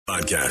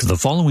podcast. The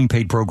following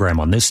paid program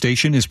on this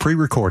station is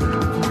pre-recorded.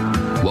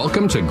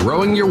 Welcome to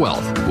Growing Your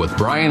Wealth with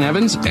Brian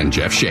Evans and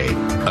Jeff Shade,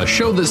 a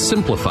show that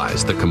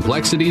simplifies the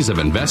complexities of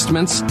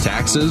investments,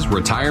 taxes,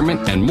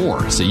 retirement, and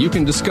more so you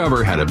can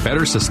discover how to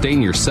better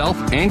sustain yourself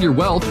and your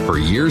wealth for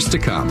years to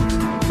come.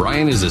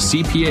 Brian is a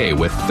CPA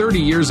with 30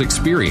 years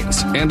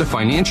experience and a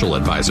financial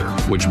advisor,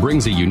 which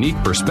brings a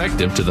unique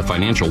perspective to the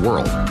financial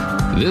world.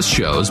 This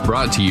show is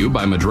brought to you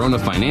by Madrona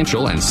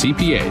Financial and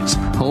CPAs,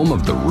 home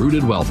of the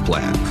Rooted Wealth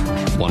Plan.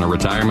 Want a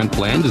retirement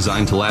plan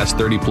designed to last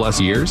 30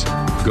 plus years?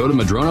 Go to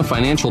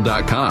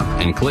MadronaFinancial.com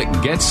and click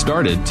Get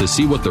Started to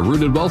see what the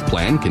Rooted Wealth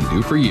Plan can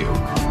do for you.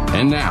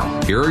 And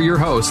now, here are your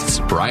hosts,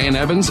 Brian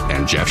Evans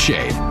and Jeff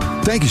Shade.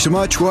 Thank you so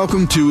much.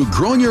 Welcome to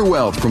Growing Your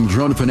Wealth from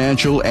Madrona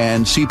Financial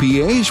and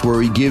CPAs, where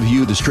we give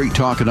you the straight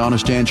talk and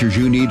honest answers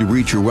you need to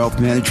reach your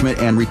wealth management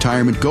and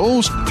retirement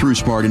goals through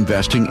smart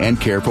investing and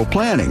careful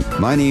planning.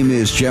 My name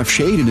is Jeff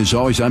Shade, and as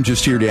always, I'm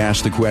just here to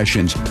ask the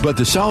questions. But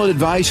the solid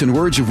advice and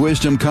words of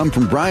wisdom come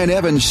from Brian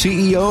Evans,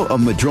 CEO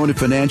of Madrona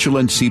Financial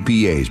and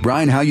CPAs.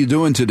 Brian, how you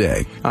doing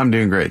today? I'm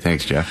doing great.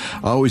 Thanks,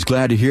 Jeff. Always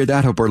glad to hear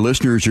that. Hope our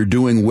listeners are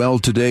doing well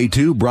today,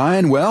 too.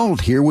 Brian, well,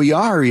 here we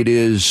are. It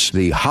is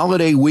the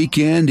holiday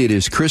weekend. It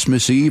is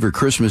Christmas Eve or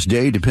Christmas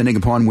Day, depending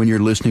upon when you're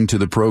listening to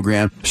the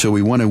program. So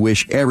we want to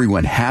wish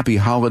everyone happy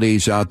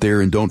holidays out there,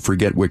 and don't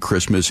forget what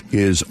Christmas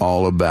is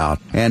all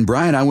about. And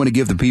Brian, I want to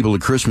give the people a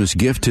Christmas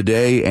gift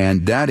today,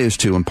 and that is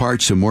to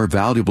impart some more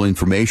valuable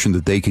information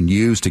that they can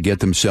use to get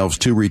themselves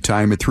to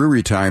retirement, through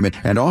retirement,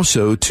 and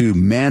also to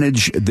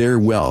manage their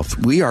wealth.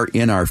 We are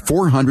in our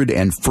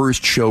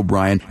 401st show,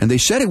 Brian, and they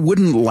said it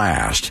wouldn't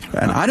last.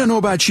 And I don't know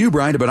about you,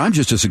 Brian, but I'm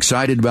just as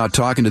excited about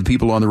talking to the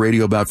people on the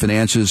radio about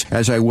finances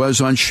as I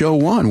was on show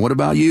one. What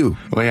about you?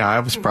 Well, yeah, I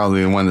was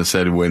probably the one that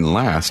said it wouldn't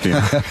last. You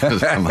know?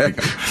 I'm like,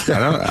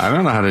 I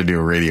don't know how to do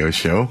a radio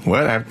show.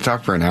 What? I have to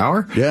talk for an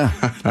hour? Yeah.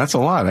 That's a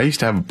lot. I used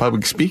to have a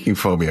public speaking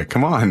phobia.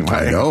 Come on.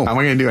 I know. How am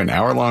I going to do an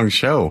hour-long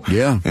show?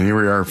 Yeah. And here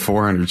we are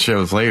 400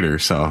 shows later.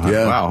 So,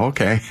 yeah. Wow,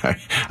 okay.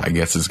 I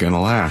guess it's going to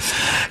last.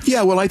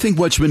 Yeah, well, I think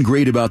what's been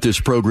great about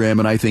this program,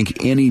 and I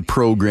think any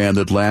program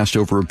that lasts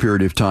over a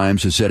period of time,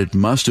 is that it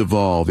must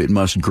evolve, it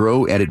must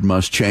grow, and it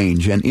must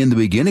change. And in the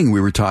beginning,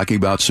 we were talking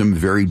about some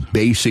very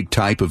basic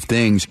type of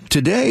things.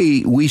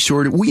 Today, we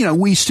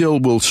still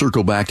will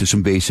circle back to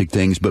some basic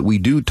things, but we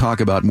do talk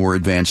about more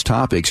advanced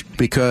topics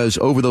because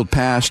over the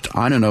past,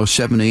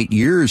 7, 8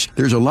 years,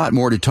 there's a lot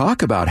more to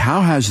talk about.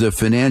 How has the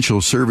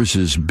financial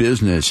services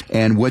business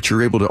and what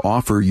you're able to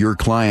offer your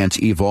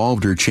clients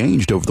evolved or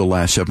changed over the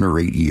last 7 or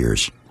 8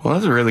 years? Well,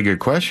 that's a really good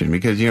question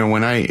because,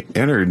 when I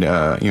entered,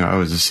 I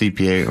was a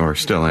CPA, or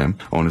still am,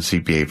 own a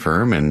CPA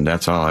firm, and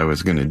that's all I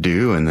was going to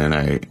do. And then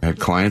I had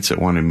clients that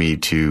wanted me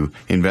to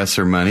invest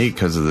their money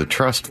because of the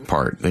trust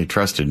part. They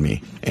trusted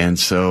me. And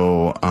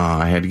so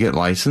I had to get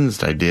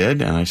licensed. I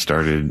did, and I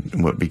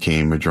started what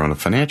became Madrona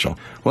Financial.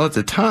 Well, at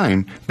the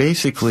time,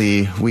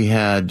 basically, we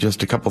had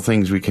just a couple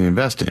things we can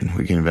invest in.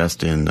 We can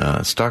invest in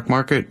the stock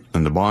market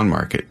and the bond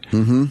market.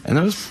 Mm-hmm. And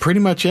that was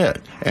pretty much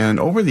it. And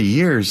over the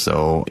years,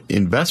 though,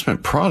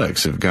 investment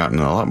products have gotten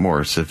a lot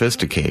more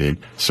sophisticated,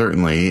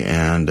 certainly,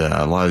 and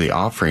a lot of the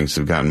offerings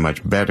have gotten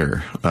much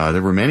better.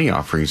 There were many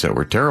offerings that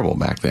were terrible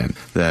back then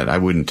that I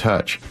wouldn't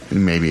touch.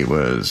 Maybe it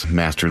was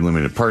master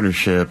limited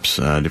partnerships,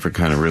 different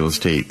kind of real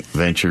estate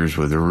ventures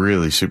with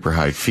really super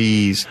high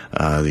fees.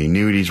 The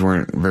annuities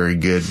weren't very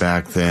good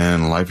back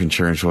then. Life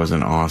insurance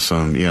wasn't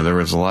awesome. There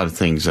was a lot of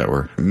things that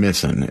were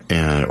missing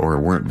or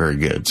weren't very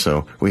good.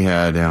 So we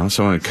had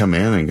someone would come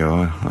in and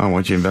go, I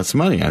want you to invest some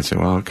money. I'd say,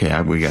 well,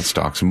 okay, we got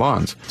stocks and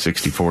bonds,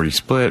 60-40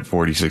 split,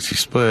 40-60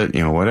 split,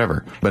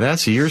 whatever. But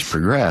as the years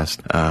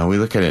progressed, we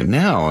look at it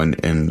now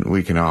and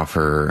we can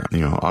offer,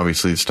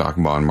 obviously the stock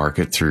and bond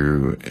market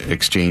through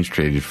exchange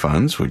traded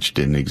funds, which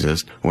didn't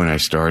exist when I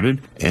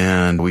started.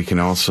 And we can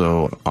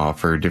also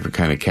offer different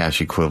kind of cash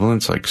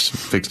equivalents like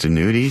fixed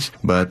annuities.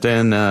 But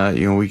then,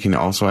 we can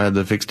also add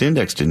the fixed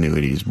indexed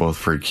annuities, both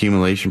for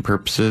accumulation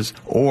purposes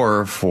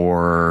or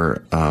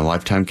for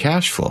lifetime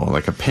cash flow,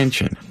 like a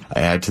pension. I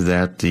add to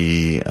that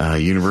the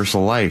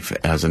universal life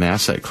as an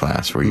asset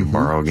class where you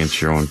borrow against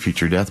your own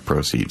future death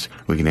proceeds.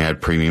 We can add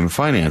premium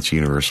finance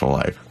universal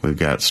life. We've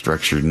got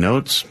structured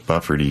notes,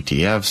 buffered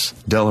ETFs,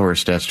 Delaware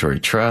statutory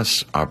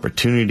trusts,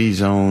 opportunity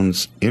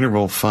zones,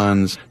 interval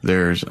funds.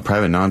 There's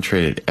private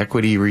non-traded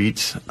equity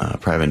REITs,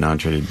 private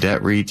non-traded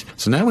debt REITs.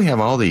 So now we have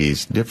all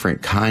these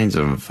different kinds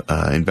of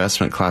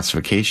investment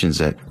classifications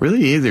that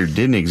really either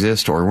didn't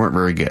exist or weren't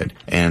very good.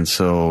 And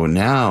so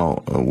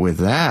now with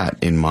that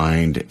in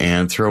mind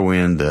and throw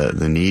in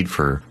the need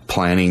for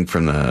planning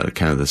from the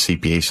kind of the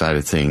CPA side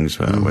of things,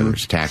 whether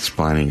it's tax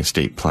planning,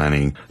 estate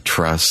planning,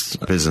 trusts,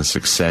 business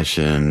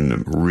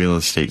succession, real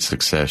estate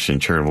succession,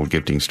 charitable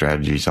gifting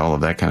strategies, all of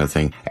that kind of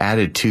thing,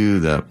 added to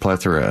the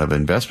plethora of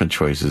investment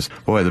choices.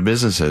 Boy, the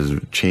business has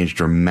changed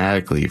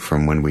dramatically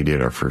from when we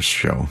did our first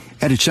show.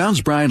 And it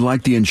sounds, Brian,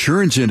 like the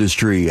insurance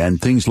industry and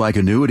things like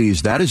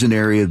annuities, that is an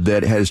area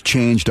that has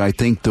changed, I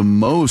think, the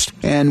most.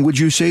 And would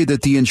you say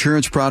that the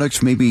insurance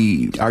products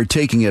maybe are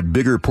taking a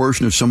bigger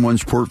portion of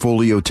someone's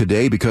portfolio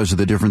today because because of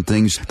the different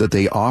things that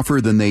they offer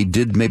than they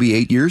did maybe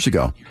 8 years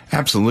ago.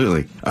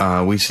 Absolutely.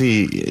 We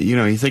see,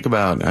 you think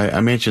about,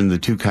 I mentioned the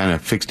two kind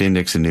of fixed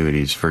index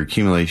annuities for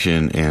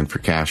accumulation and for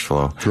cash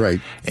flow.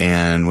 Right.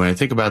 And when I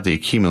think about the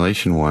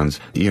accumulation ones,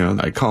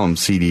 I call them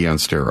CD on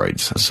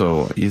steroids.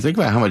 So you think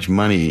about how much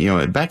money,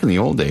 back in the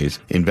old days,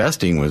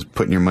 investing was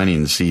putting your money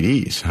in the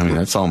CDs. I mean,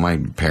 that's all my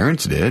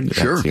parents did.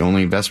 Sure. That's the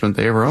only investment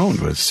they ever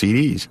owned was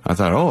CDs. I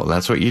thought,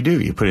 that's what you do.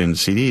 You put it in the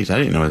CDs. I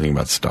didn't know anything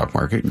about the stock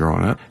market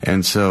growing up.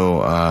 And so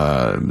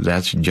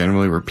that's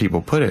generally where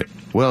people put it.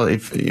 Well,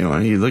 if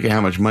you look at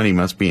how much money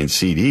must be in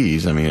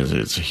CDs, I mean,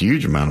 it's a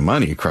huge amount of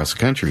money across the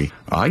country.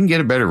 I can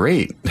get a better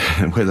rate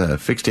with a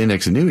fixed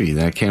index annuity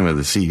than I can with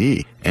a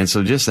CD. And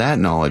so just that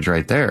knowledge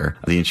right there,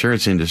 the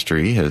insurance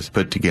industry has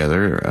put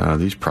together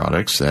these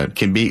products that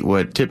can beat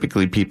what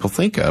typically people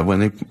think of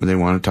when they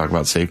want to talk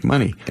about safe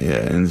money.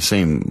 In the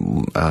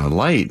same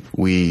light,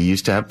 we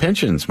used to have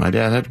pensions. My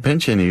dad had a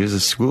pension. He was a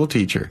school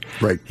teacher.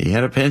 Right. He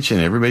had a pension.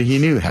 Everybody he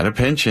knew had a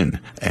pension.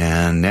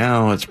 And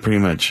now it's pretty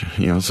much,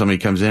 somebody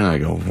comes in, I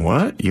go,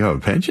 what? You have a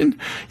pension?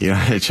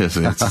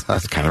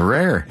 It's kind of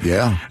rare.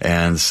 Yeah.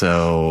 And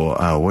so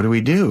what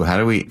do? How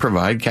do we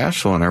provide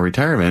cash flow in our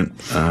retirement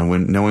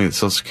when knowing that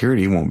Social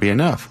Security won't be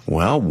enough?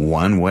 Well,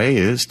 one way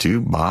is to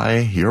buy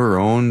your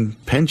own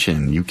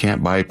pension. You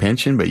can't buy a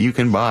pension, but you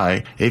can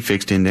buy a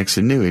fixed index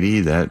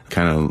annuity that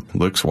kind of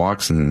looks,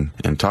 walks, and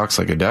talks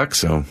like a duck.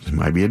 So it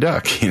might be a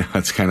duck.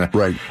 It's kind of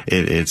right.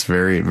 It's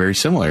very, very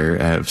similar.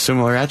 Have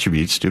similar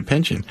attributes to a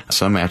pension.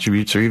 Some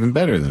attributes are even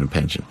better than a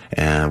pension.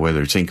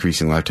 Whether it's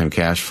increasing lifetime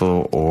cash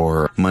flow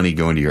or money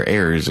going to your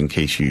heirs in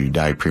case you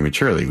die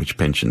prematurely, which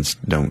pensions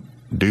don't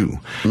do.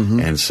 Mm-hmm.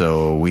 And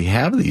so we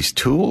have these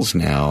tools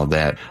now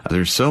that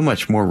they're so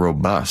much more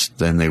robust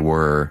than they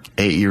were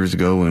 8 years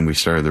ago when we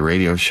started the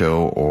radio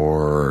show,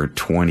 or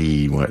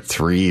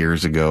 3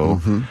 years ago.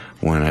 Mm-hmm.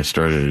 When I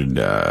started,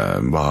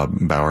 Bob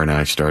Bauer and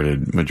I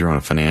started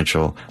Madrona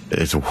Financial.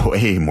 It's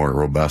way more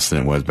robust than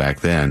it was back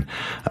then.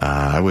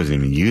 I wasn't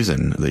even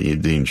using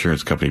the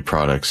insurance company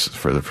products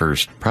for the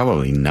first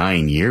probably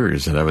 9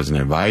 years that I was an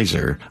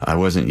advisor. I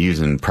wasn't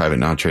using private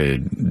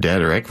non-traded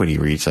debt or equity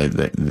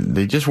REITs.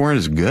 They just weren't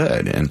as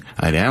good. And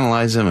I'd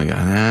analyze them and go,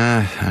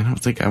 I don't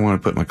think I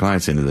want to put my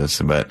clients into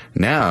this. But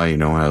now,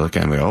 when I look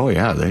at them, I go, oh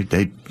yeah,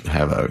 they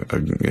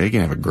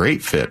can have a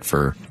great fit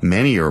for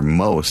many or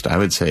most, I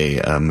would say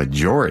a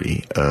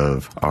majority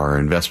of our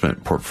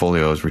investment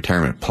portfolios,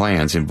 retirement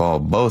plans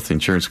involve both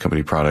insurance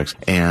company products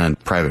and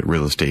private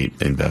real estate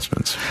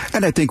investments.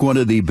 And I think one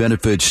of the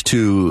benefits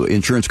to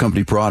insurance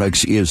company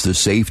products is the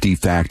safety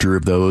factor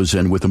of those.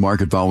 And with the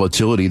market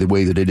volatility the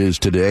way that it is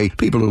today,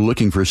 people are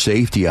looking for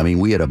safety. I mean,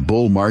 we had a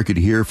bull market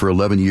here for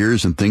 11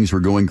 years and things were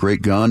going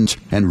great guns.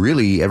 And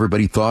really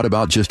everybody thought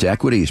about just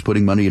equities,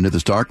 putting money into the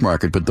stock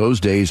market. But those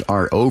days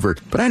are over.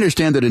 But I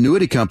understand that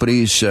annuity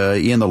companies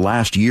in the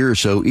last year or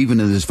so,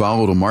 even in this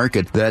volatile market,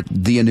 that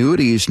the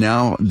annuities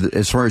now,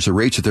 as far as the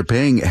rates that they're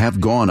paying, have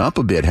gone up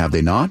a bit, have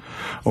they not?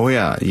 Oh,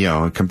 yeah.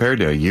 Compared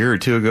to a year or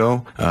two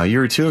ago, I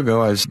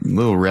was a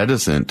little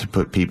reticent to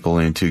put people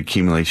into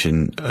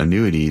accumulation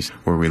annuities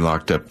where we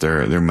locked up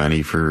their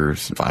money for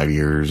 5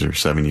 years or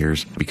 7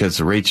 years because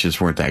the rates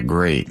just weren't that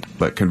great.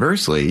 But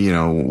conversely,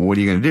 what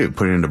are you going to do?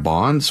 Put it into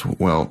bonds?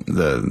 Well,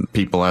 the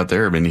people out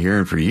there have been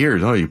hearing for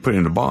years, you put it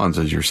into bonds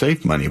as your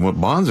safe money. Well,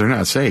 bonds are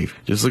not safe.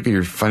 Just look at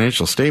your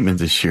financial statement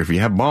this year. If you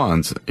have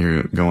bonds,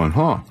 you're going,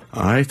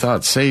 I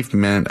thought safe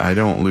meant I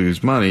don't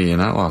lose money,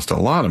 and I lost a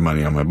lot of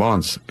money on my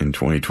bonds in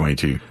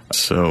 2022.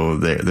 So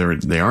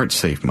they aren't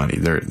safe money.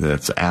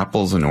 That's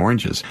apples and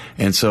oranges.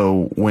 And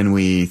so when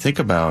we think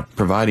about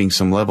providing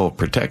some level of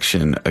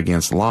protection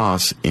against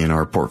loss in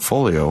our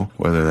portfolio,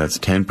 whether that's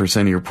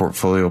 10% of your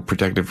portfolio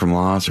protected from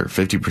loss or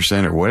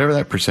 50% or whatever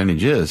that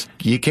percentage is,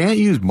 you can't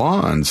use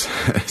bonds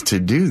to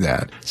do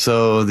that.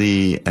 So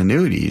the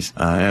annuities,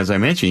 as I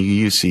mentioned, you can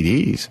use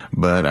CDs,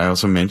 but I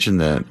also mentioned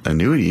that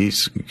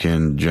annuities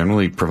can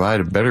generally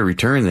provide a better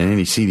return than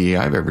any CD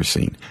I've ever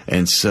seen.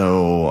 And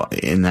so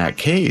in that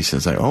case,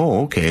 it's like,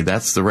 okay,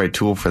 that's the right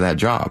tool for that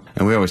job.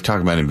 And we always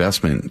talk about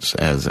investments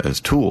as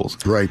tools.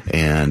 Right.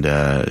 And,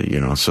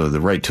 so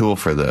the right tool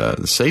for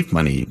the safe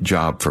money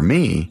job for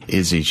me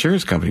is the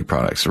insurance company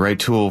products. The right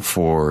tool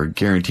for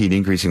guaranteed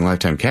increasing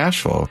lifetime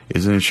cash flow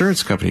is an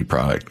insurance company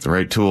product. The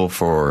right tool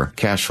for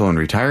cash flow in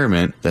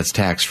retirement that's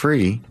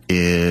tax-free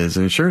is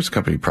an insurance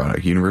company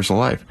product, Universal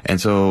Life. And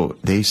so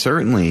they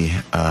certainly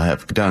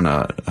have done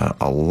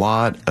a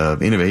lot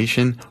of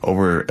innovation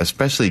over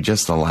especially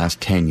just the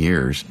last 10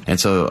 years. And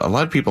so a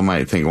lot of people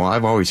might think, well,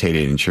 I've always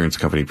hated insurance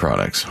company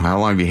products. How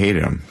long have you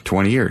hated them?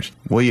 20 years.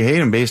 Well, you hate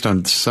them based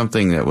on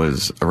something that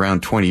was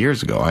around 20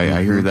 years ago.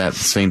 I hear that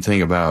same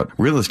thing about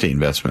real estate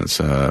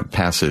investments,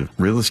 passive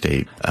real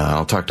estate.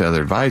 I'll talk to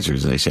other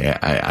advisors and they say,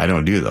 I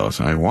don't do those.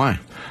 I'm like, why?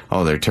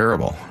 Oh, they're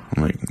terrible.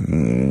 I'm like,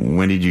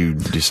 when did you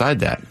decide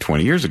that?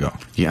 20 years ago.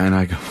 Yeah, and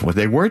I go, well,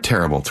 they were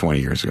terrible 20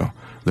 years ago.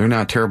 They're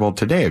not terrible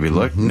today. Have you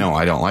looked? No,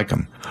 I don't like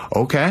them.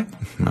 Okay,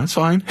 that's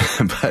fine.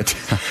 But,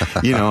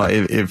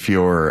 if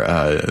your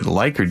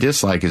like or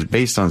dislike is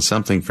based on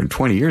something from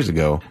 20 years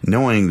ago,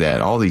 knowing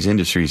that all these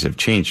industries have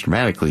changed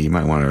dramatically, you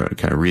might want to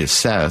kind of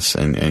reassess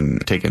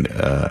and take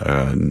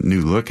a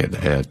new look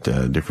at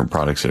different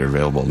products that are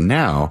available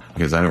now,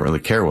 because I don't really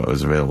care what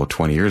was available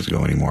 20 years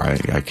ago anymore.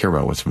 I care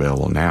about what's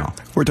available now.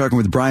 We're talking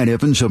with Brian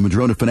Evans of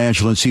Madrona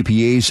Financial and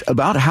CPAs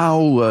about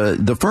how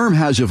the firm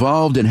has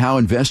evolved and how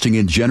investing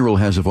in general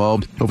has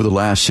evolved over the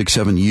last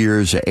 6-7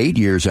 years, 8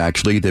 years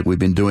actually, that we've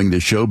been doing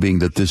this show, being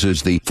that this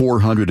is the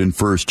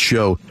 401st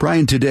show.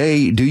 Brian,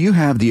 today, do you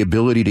have the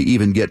ability to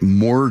even get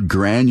more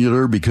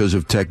granular because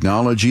of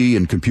technology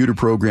and computer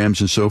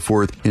programs and so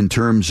forth in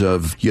terms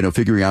of,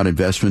 figuring out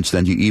investments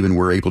than you even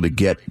were able to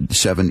get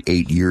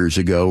 7-8 years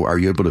ago? Are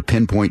you able to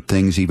pinpoint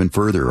things even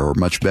further or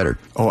much better?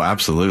 Oh,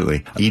 absolutely.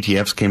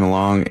 ETFs came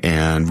along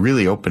and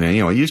really opened it.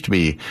 It used to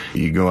be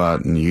you go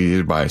out and you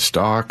either buy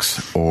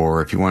stocks,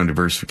 or if you wanted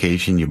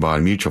diversification, you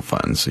bought mutual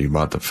funds. So you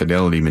bought the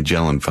Fidelity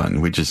Magellan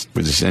Fund, which was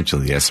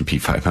essentially the S&P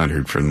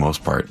 500 for the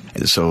most part.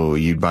 So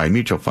you'd buy a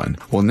mutual fund.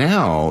 Well,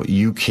 now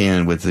you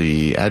can, with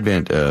the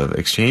advent of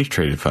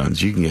exchange-traded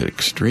funds, you can get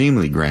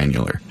extremely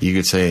granular. You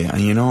could say,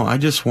 I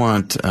just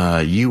want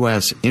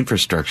U.S.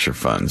 infrastructure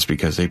funds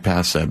because they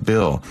passed that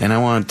bill. And I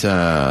want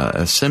a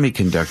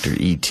semiconductor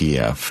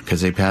ETF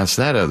because they passed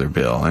that other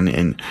bill.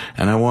 And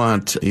I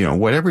want,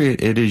 whatever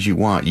it is you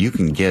want, you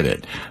can get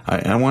it.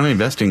 I want to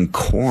invest in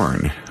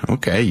corn.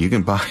 Okay, you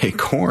can buy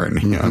corn,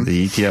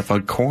 the ETF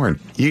on corn.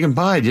 You can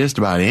buy just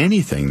about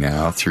anything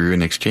now through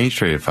an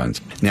exchange-traded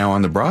funds. Now,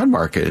 on the broad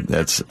market,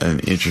 that's an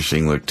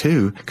interesting look,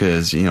 too,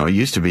 because, it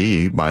used to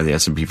be you buy the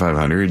S&P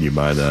 500, you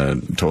buy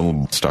the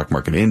total stock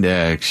market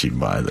index, you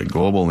buy the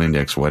global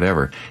index,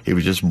 whatever. It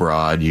was just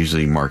broad,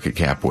 usually market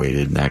cap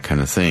weighted and that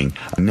kind of thing.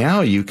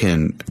 Now you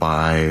can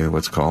buy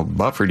what's called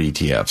buffered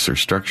ETFs or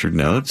structured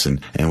notes.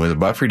 And with a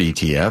buffered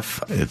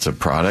ETF, it's a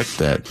product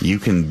that you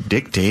can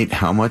dictate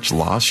how much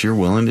loss you're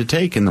willing to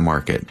take in the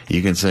market.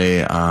 You can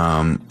say,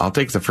 I'll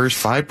take the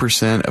first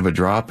 5% of a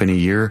drop in a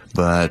year,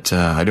 but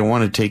I don't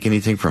want to take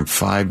anything from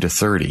 5 to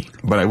 30.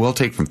 But I will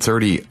take from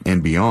 30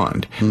 and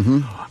beyond.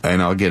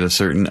 And I'll get a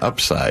certain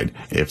upside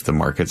if the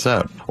market's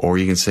up. Or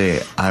you can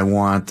say, I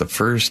want the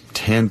first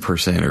 10%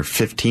 or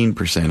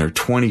 15% or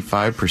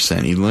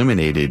 25%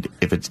 eliminated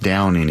if it's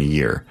down in a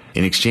year.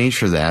 In exchange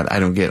for that, I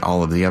don't get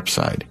all of the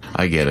upside.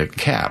 I get a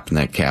cap, and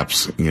that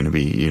cap's going to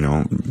be,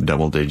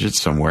 double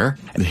digits somewhere.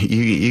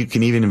 You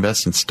can even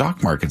invest in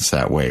stock markets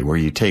that way, where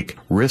you take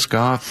risk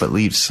off but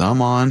leave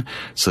some on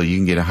so you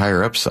can get a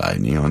higher upside.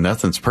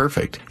 Nothing's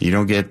perfect. You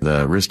don't get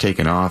the risk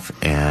taken off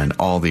and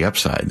all the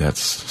upside.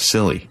 That's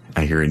silly.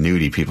 I hear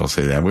annuity people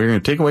say that. We're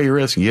going to take away your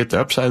risk and get the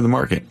upside of the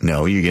market.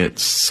 No, you get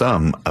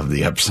some of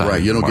the upside.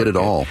 Right, you don't get it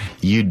all.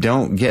 You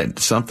don't get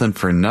something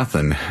for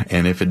nothing.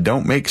 And if it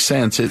don't make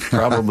sense, it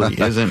probably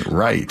isn't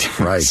right.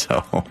 Right.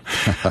 So,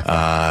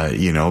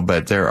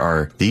 but there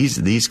are,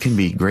 these can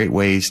be great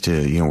ways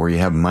to, where you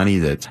have money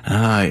that,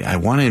 I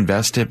want to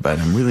invest it, but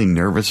I'm really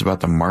nervous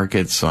about the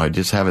market, so I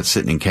just have it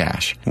sitting in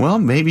cash. Well,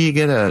 maybe you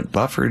get a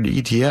buffered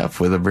ETF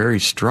with a very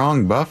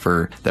strong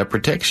buffer that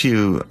protects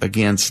you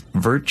against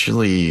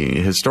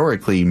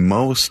historically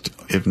most,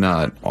 if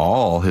not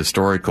all,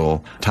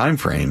 historical time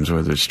frames,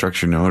 whether it's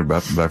structured note or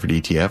buffered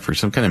ETF or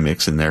some kind of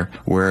mix in there,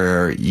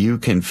 where you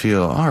can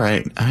feel, all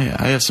right, I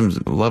have some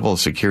level of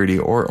security,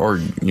 or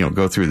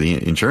go through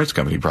the insurance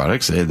company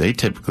products. They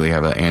typically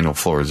have an annual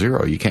floor of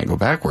 0. You can't go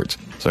backwards.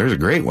 So there's a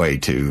great way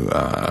to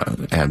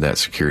add that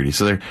security.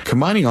 So they're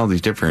combining all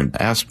these different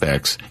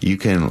aspects. You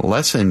can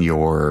lessen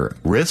your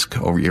risk,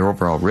 or your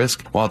overall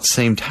risk, while at the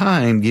same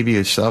time give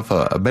yourself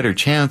a better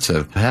chance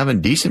of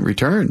having decent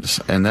returns.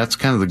 And that's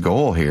kind of the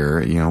goal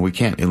here. We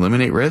can't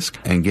eliminate risk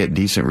and get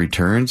decent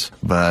returns,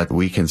 but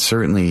we can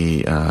certainly,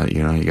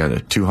 you got a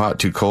too hot,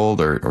 too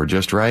cold, or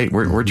just right.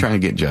 We're trying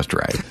to get just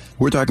right.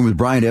 We're talking with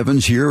Brian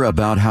Evans here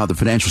about how the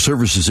financial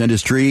services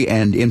industry,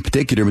 and in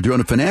particular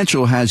Madrona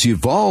Financial, has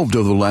evolved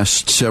over the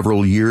last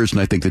several years.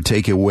 And I think the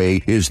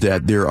takeaway is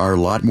that there are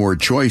a lot more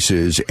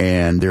choices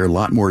and there are a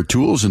lot more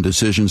tools and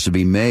decisions to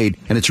be made.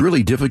 And it's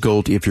really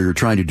difficult if you're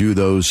trying to do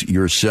those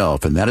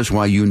yourself. And that is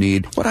why you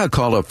need what I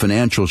call a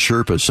financial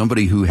Sherpa,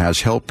 somebody who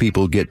has helped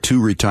people get to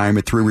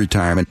retirement, through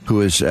retirement, who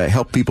has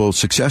helped people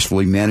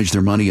successfully manage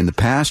their money in the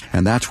past.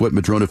 And that's what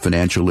Madrona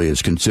Financial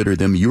is. Consider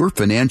them your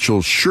financial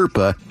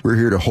Sherpa. We're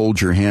here to hold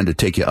your hand to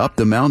take you up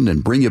the mountain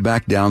and bring you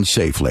back down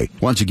safely.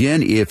 Once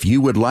again, if you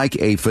would like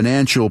a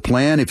financial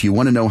plan, if you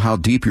want to know how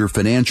deep your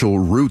financial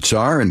roots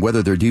are and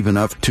whether they're deep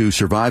enough to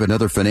survive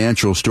another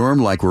financial storm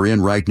like we're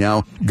in right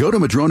now, go to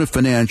Madrona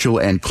Financial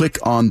and click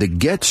on the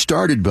Get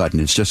Started button.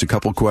 It's just a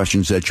couple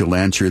questions that you'll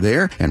answer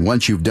there. And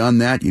once you've done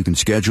that, you can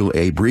schedule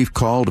a brief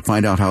call to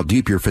find out how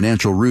deep your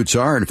financial roots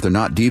are. And if they're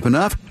not deep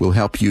enough, we'll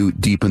help you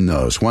deepen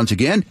those. Once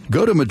again,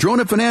 go to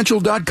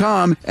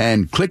MadronaFinancial.com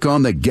and click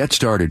on the Get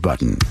Started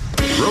button.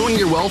 Growing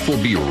Your Wealth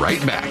will be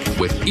right back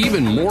with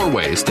even more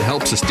ways to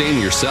help sustain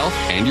yourself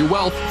and your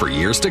wealth for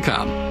years to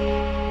come.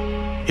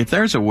 If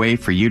there's a way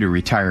for you to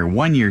retire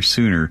 1 year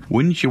sooner,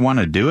 wouldn't you want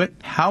to do it?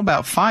 How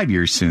about 5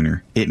 years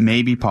sooner? It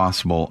may be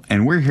possible,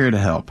 and we're here to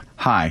help.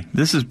 Hi,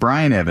 this is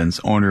Brian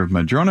Evans, owner of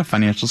Madrona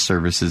Financial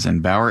Services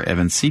and Bauer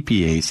Evans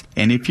CPAs,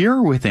 and if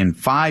you're within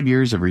 5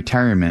 years of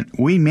retirement,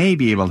 we may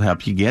be able to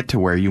help you get to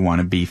where you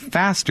want to be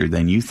faster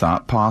than you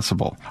thought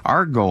possible.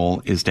 Our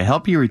goal is to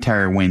help you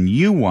retire when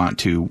you want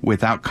to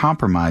without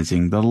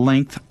compromising the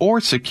length or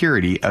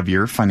security of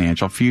your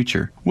financial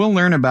future. We'll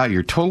learn about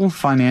your total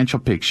financial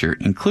picture,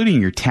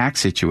 including your tax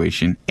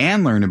situation,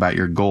 and learn about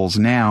your goals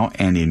now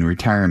and in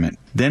retirement.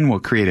 Then we'll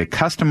create a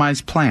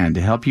customized plan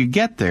to help you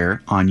get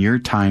there on your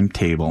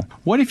timetable.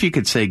 What if you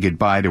could say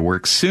goodbye to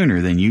work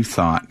sooner than you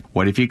thought?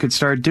 What if you could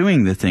start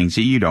doing the things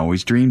that you'd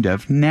always dreamed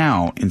of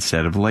now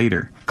instead of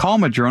later? Call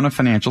Madrona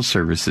Financial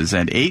Services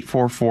at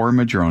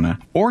 844-MADRONA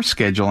or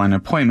schedule an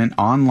appointment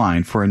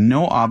online for a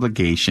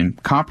no-obligation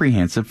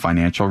comprehensive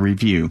financial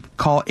review.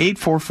 Call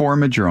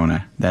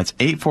 844-MADRONA. That's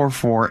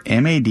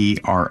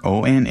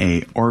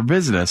 844-MADRONA or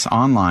visit us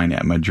online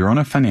at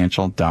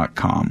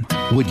madronafinancial.com.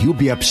 Would you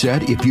be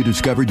upset if you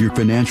discovered your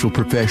financial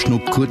professional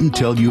couldn't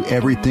tell you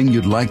everything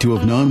you'd like to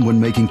have known when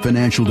making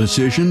financial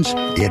decisions?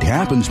 It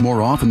happens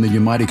more often than you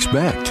might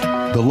expect.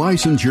 The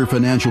license your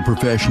financial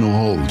professional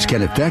holds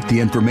can affect the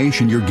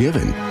information you're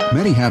given.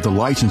 Many have the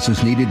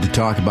licenses needed to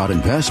talk about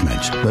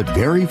investments, but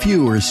very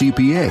few are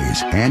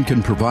CPAs and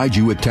can provide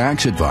you with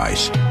tax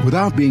advice.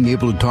 Without being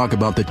able to talk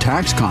about the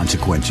tax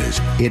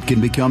consequences, it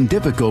can become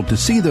difficult to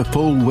see the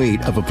full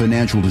weight of a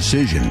financial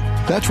decision.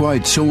 That's why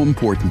it's so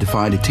important to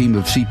find a team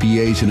of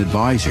CPAs and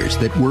advisors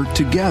that work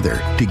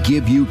together to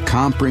give you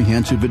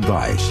comprehensive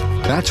advice.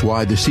 That's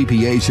why the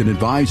CPAs and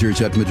advisors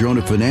at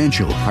Madrona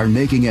Financial are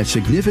making a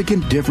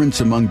significant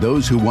difference among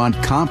those who want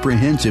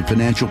comprehensive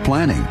financial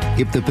planning.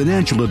 If the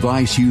financial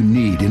advice you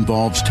need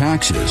involves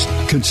taxes,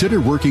 consider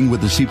working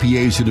with the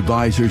CPAs and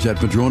advisors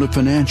at Madrona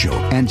Financial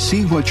and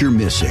see what you're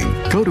missing.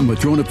 Go to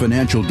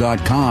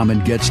madronafinancial.com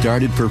and get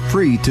started for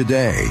free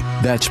today.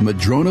 That's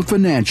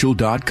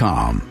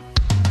madronafinancial.com.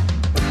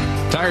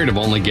 Tired of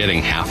only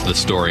getting half the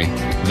story?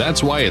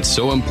 That's why it's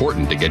so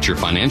important to get your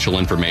financial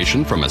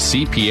information from a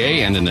CPA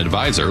and an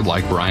advisor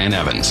like Brian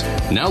Evans.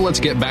 Now let's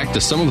get back to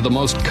some of the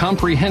most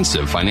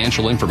comprehensive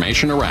financial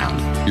information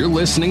around. You're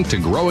listening to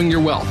Growing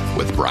Your Wealth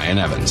with Brian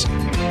Evans.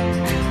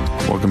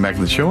 Welcome back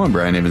to the show. I'm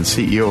Brian Evans,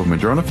 CEO of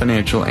Madrona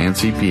Financial and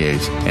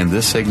CPAs. And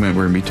this segment,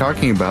 we're going to be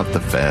talking about the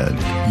Fed.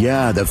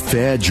 Yeah, the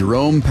Fed,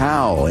 Jerome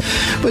Powell.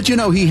 But, you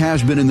know, he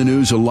has been in the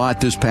news a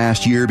lot this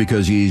past year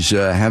because he's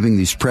having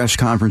these press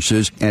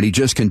conferences, and he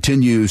just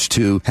continues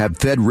to have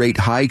Fed rate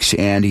hikes,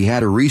 and he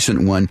had a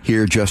recent one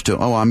here just,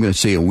 I'm going to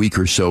say a week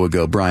or so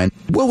ago. Brian,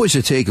 what was the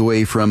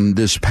takeaway from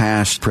this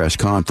past press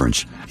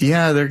conference?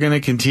 Yeah, they're going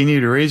to continue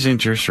to raise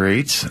interest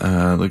rates,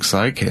 looks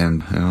like,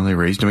 and they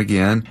raised them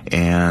again,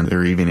 and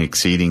they're even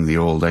exceeding the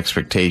old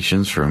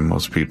expectations from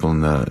most people in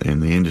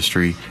the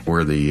industry,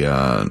 where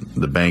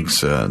the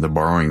banks, the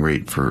borrowing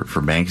rate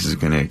for banks is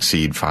going to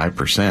exceed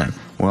 5%.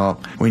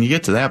 Well, when you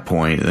get to that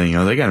point,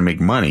 then, they got to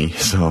make money.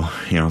 So,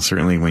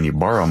 certainly when you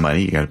borrow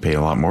money, you got to pay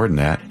a lot more than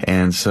that.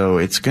 And so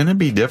it's going to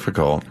be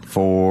difficult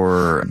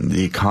for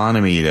the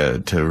economy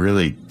to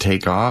really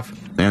take off.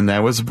 And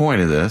that was the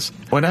point of this.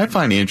 What I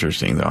find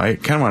interesting, though, I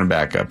kind of want to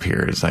back up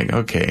here. It's like,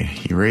 okay,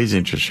 you raise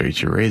interest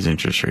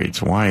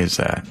rates. Why is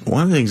that?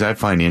 One of the things I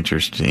find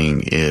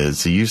interesting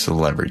is the use of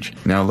leverage.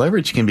 Now,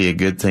 leverage can be a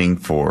good thing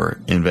for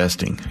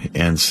investing.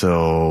 And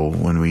so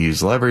when we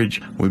use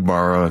leverage, we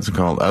borrow, it's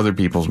called other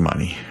people's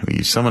money. We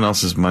use someone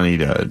else's money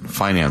to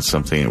finance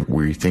something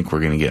we think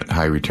we're going to get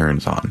high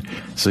returns on.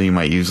 So you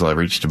might use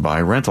leverage to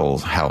buy rental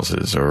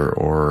houses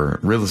or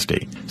real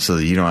estate so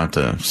that you don't have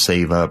to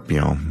save up,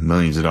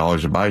 millions of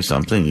dollars to buy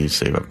something. You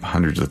save up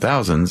hundreds of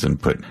thousands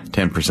and put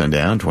 10%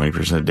 down,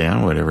 20%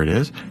 down, whatever it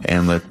is,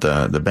 and let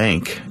the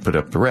bank put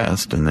up the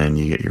rest, and then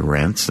you get your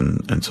rents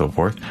and so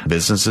forth.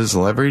 Businesses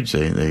leverage,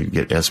 they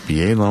get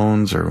SBA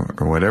loans or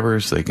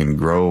whatever, so they can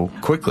grow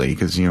quickly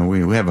because,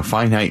 we have a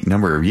finite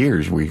number of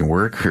years we can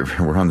work or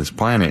we're on this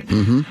planet.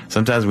 Mm-hmm.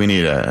 Sometimes we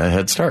need a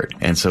head start,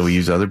 and so we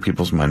use other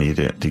people's money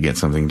to get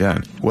something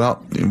done.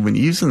 Well, when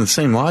using the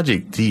same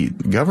logic, the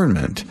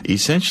government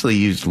essentially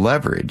used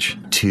leverage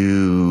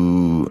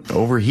to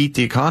overheat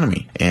the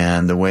economy.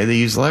 And the way they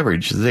use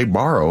leverage is they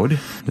borrowed.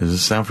 Does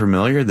this sound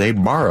familiar? They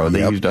borrowed.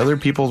 Yep. They used other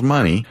people's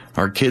money,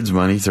 our kids'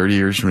 money 30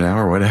 years from now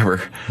or whatever.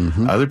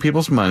 Mm-hmm. Other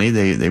people's money.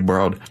 They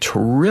borrowed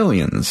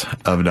trillions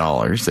of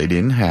dollars they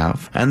didn't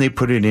have, and they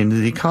put it into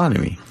the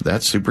economy.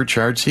 That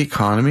supercharged the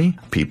economy.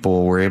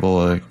 People were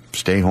able to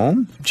stay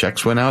home.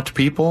 Checks went out to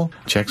people.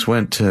 Checks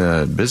went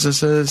to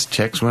businesses.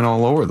 Checks went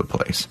all over the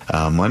place.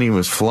 Money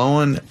was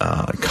flowing.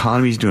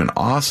 Economy's doing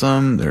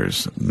awesome.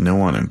 There's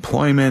no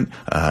unemployment.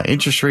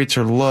 Interest rates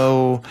are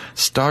low.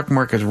 Stock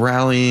market's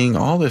rallying.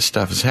 All this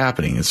stuff is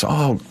happening. It's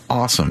all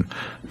awesome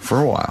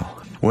for a while.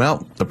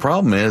 Well, the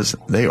problem is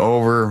they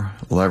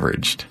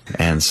over-leveraged,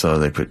 and so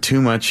they put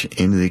too much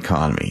into the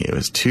economy. It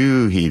was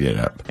too heated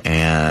up,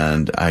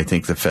 and I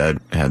think the Fed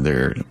had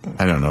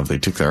I don't know if they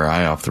took their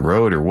eye off the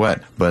road or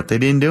what, but they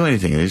didn't do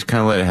anything. They just kind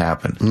of let it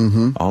happen.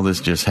 Mm-hmm. All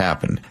this just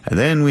happened. And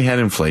then we had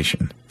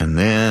inflation, and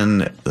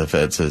then the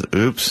Fed says,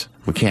 oops,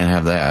 we can't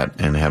have that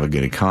and have a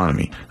good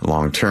economy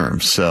long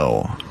term.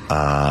 So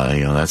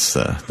That's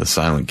the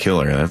silent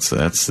killer. That's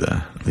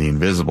the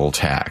invisible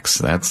tax.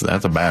 That's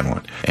a bad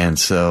one. And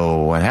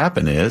so what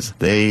happened is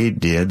they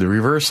did the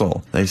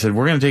reversal. They said,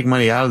 we're going to take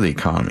money out of the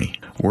economy.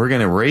 We're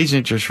going to raise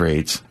interest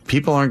rates.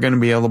 People aren't going to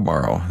be able to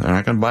borrow. They're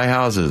not going to buy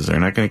houses.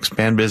 They're not going to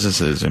expand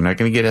businesses. They're not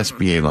going to get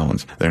SBA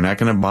loans. They're not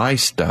going to buy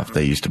stuff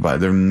they used to buy.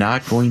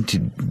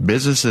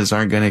 Businesses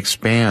aren't going to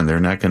expand. They're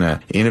not going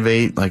to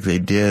innovate like they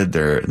did.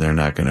 They're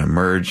not going to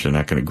merge. They're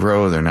not going to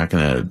grow. They're not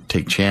going to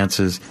take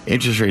chances.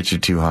 Interest rates are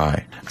too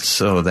high.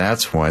 So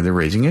that's why they're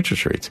raising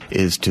interest rates,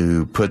 is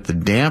to put the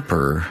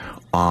damper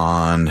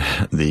on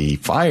the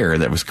fire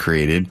that was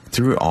created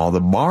through all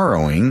the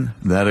borrowing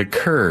that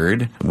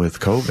occurred with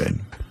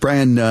COVID.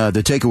 Brian,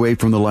 the takeaway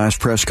from the last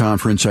press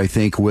conference, I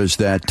think, was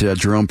that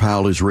Jerome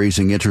Powell is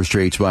raising interest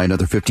rates by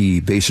another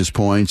 50 basis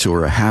points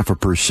or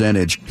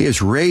 0.5%. He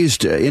has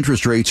raised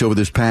interest rates over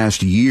this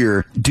past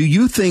year. Do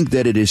you think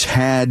that it has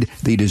had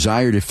the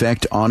desired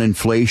effect on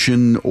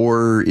inflation,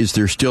 or is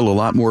there still a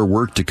lot more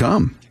work to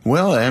come?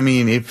 Well, I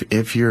mean,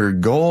 if your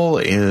goal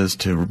is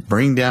to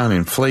bring down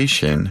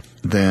inflation,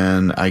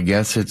 then I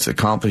guess it's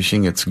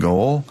accomplishing its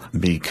goal,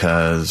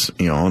 because,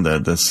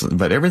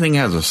 but everything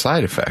has a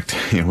side effect.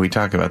 We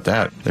talk about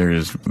that.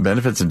 There's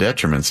benefits and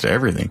detriments to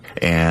everything.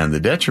 And the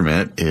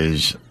detriment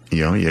is,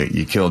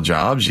 you kill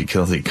jobs, you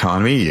kill the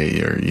economy,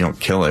 you don't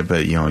kill it,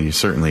 but, you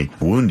certainly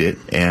wound it.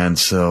 And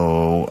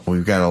so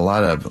we've got a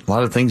lot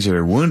of things that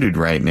are wounded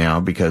right now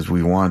because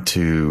we want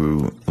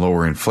to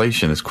lower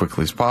inflation as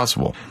quickly as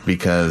possible.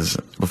 Because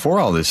before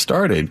all this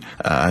started,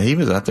 he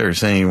was out there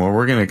saying, well,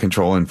 we're going to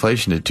control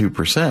inflation to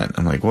 2%.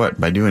 I'm like, what?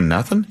 By doing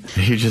nothing?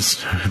 You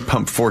just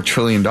pumped $4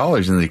 trillion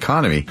into the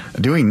economy.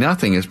 Doing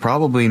nothing is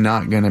probably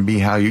not going to be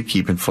how you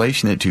keep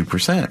inflation at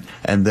 2%.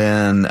 And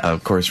then,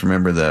 of course,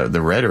 remember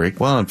the rhetoric,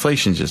 well,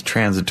 inflation is just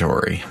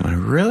transitory. I'm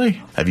like,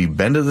 really? Have you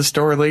been to the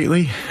store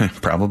lately?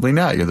 Probably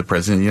not. You're the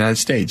president of the United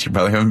States. You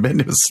probably haven't been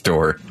to a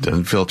store.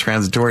 Doesn't feel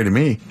transitory to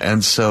me.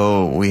 And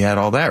so we had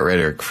all that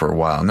rhetoric for a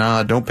while.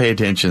 No, don't pay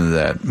attention to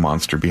that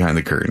monster behind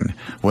the curtain.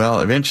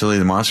 Well, eventually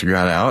the monster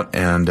got out,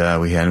 and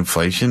we had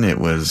inflation. It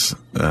was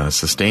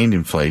sustained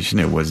inflation.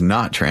 It was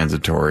not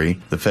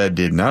transitory. The Fed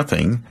did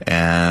nothing,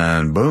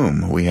 and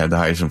boom, we had the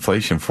highest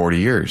inflation in 40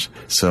 years.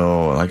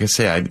 So, like I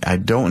say, I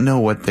don't know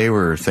what they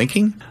were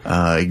thinking,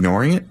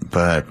 ignoring it,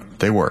 but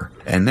they were.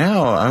 And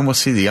now I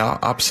almost see the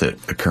opposite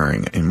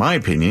occurring. In my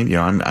opinion,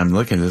 I'm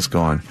looking at this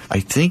going,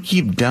 I think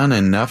you've done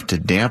enough to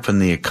dampen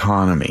the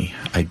economy.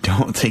 I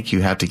don't think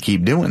you have to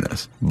keep doing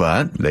this.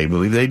 But they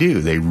believe they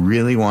do. They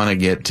really want to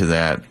get to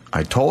that.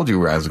 I told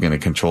you I was going to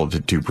control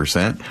it to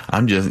 2%.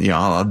 I'm just,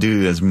 I'll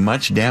do as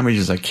much damage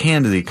as I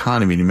can to the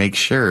economy to make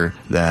sure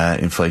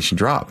that inflation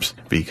drops,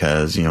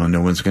 because,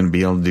 no one's going to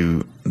be able to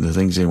do the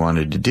things they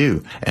wanted to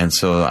do. And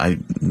so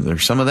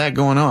there's some of that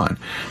going on.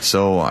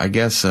 So I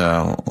guess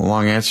a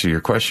long answer to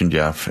your question,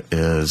 Jeff,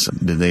 is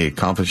did they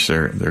accomplish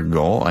their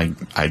goal?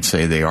 I'd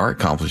say they are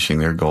accomplishing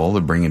their goal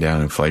of bringing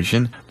down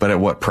inflation, but at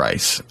what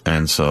price?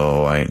 And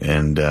so I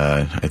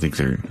think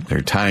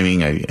their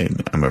timing,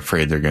 I'm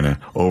afraid they're going to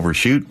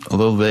overshoot a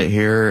little bit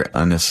here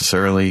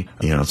unnecessarily.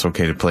 It's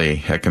okay to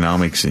play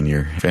economics in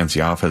your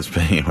fancy office,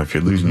 but if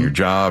you're losing your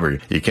job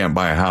or you can't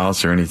buy a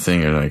house or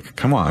anything, you're like,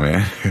 come on,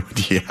 man,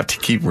 do you have to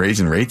keep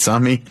raising rates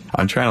on me?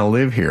 I'm trying to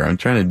live here. I'm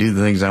trying to do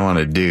the things I want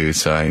to do.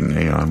 So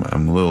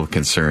I'm a little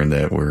concerned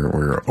that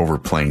we're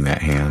overplaying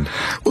that hand.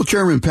 Well,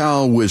 Chairman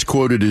Powell was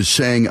quoted as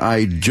saying,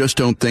 I just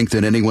don't think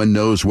that anyone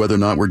knows whether or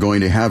not we're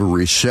going to have a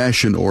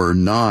recession or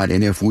not.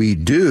 And if we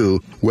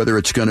do, whether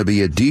it's going to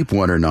be a deep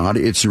one or not,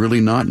 it's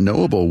really not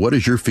knowable. What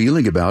is your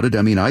feeling about it?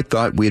 I mean, I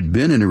thought we had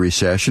been in a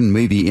recession,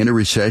 maybe in a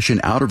recession,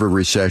 out of a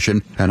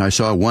recession. And I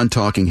saw one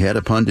talking head,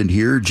 a pundit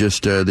here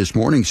just this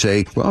morning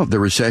say, well, the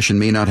recession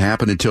may not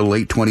happen until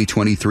late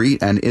 2023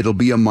 and it'll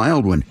be a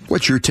mild one.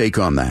 What's your take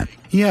on that?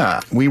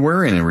 Yeah, we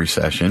were in a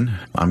recession.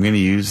 I'm going to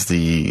use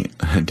the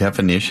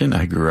definition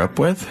I grew up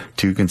with,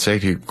 2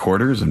 consecutive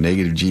quarters of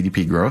negative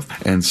GDP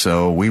growth. And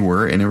so we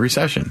were in a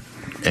recession.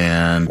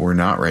 And we're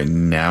not right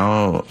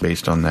now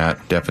based on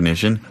that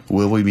definition.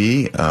 Will we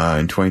be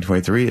in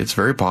 2023? It's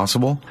very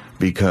possible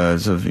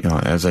because of,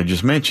 as I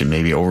just mentioned,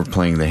 maybe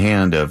overplaying the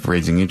hand of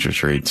raising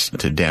interest rates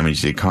to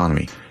damage the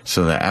economy.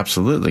 So that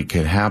absolutely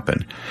could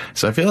happen.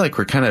 So I feel like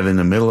we're kind of in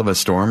the middle of a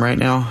storm right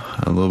now,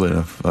 a little bit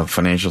of a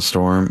financial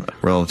storm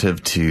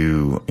relative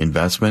to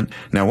investment.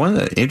 Now, one of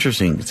the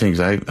interesting things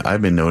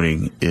I've been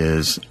noting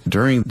is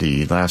during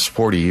the last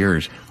 40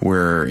 years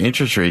where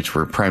interest rates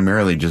were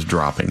primarily just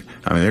dropping.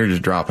 I mean, they were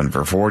just dropping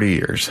for 40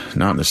 years,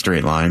 not in a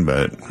straight line,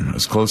 but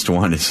as close to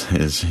one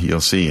as you'll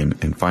see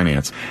in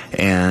finance.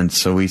 And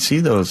so we see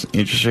those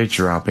interest rates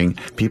dropping.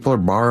 People are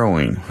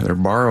borrowing. They're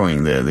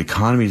borrowing. The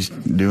economy's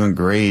doing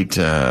great.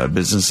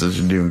 Businesses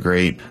are doing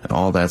great,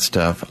 all that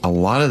stuff. A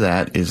lot of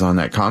that is on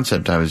that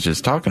concept I was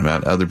just talking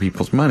about, other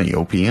people's money,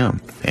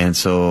 OPM. And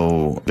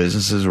so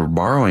businesses were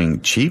borrowing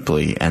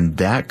cheaply, and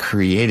that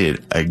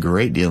created a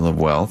great deal of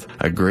wealth,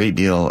 a great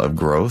deal of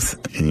growth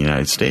in the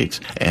United States.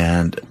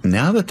 And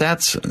now we're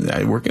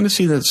going to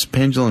see this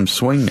pendulum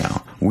swing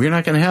now, we're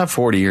not going to have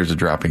 40 years of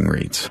dropping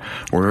rates.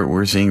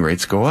 We're seeing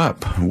rates go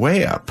up,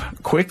 way up,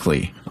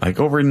 quickly, like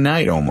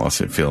overnight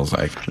almost, it feels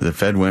like. The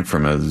Fed went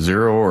from a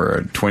 0 or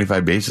a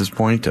 25 basis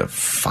point to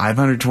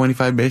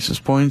 525 basis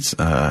points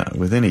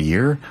within a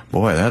year.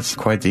 Boy, that's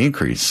quite the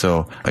increase.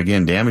 So,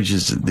 again,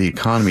 damages the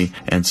economy.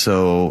 And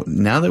so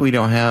now that we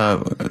don't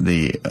have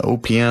the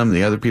OPM,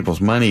 the other people's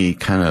money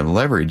kind of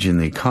leverage in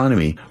the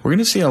economy, we're going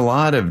to see a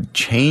lot of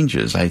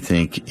changes, I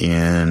think,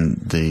 in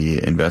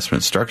the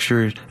investment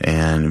structures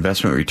and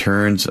investment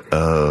returns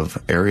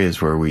of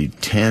areas where we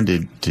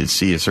tended to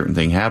see a certain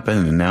thing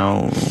happen, and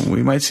now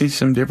we might see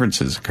some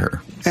differences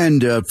occur.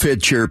 And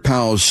Fed Chair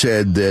Powell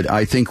said that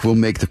I think we'll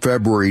make the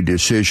February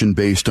decision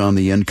based on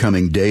the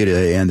incoming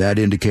data, and that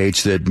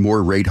indicates that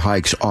more rate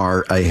hikes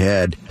are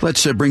ahead.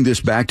 Let's bring this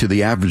back to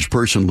the average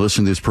person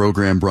listening to this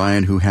program,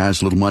 Brian, who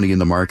has little money in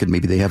the market.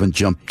 Maybe they haven't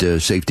jumped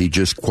safety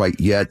just quite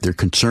yet. They're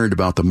concerned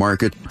about the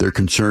market. They're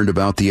concerned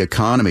about the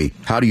economy.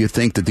 How do you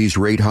think that these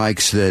rate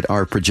hikes that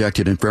are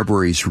projected in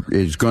February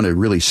is going to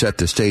really set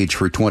the stage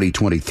for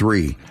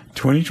 2023?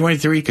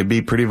 2023 could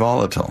be pretty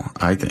volatile,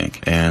 I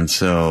think. And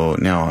so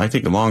now I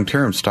think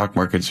long-term stock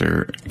markets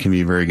can be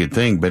a very good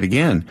thing. But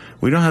again,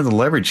 we don't have the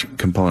leverage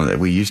component that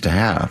we used to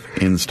have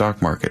in the stock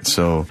market.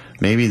 So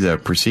maybe the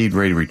perceived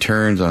rate of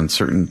returns on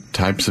certain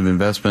types of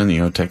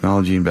investment,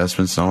 technology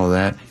investments and all of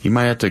that, you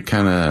might have to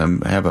kind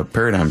of have a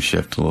paradigm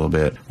shift a little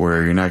bit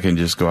where you're not going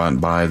to just go out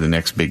and buy the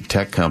next big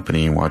tech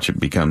company and watch it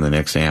become the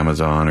next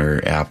Amazon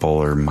or Apple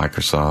or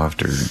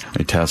Microsoft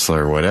or Tesla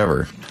or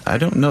whatever. I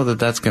don't know that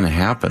that's going to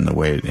happen the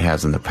way it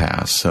has in the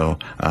past. So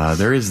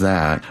there is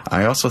that.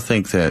 I also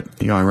think that,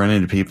 I run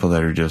into people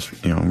that are just,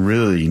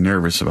 really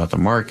nervous about the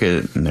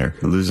market and they're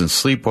losing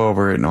sleep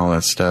over it and all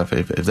that stuff.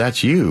 If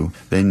that's you,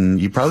 then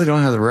you probably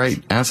don't have the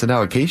right asset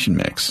allocation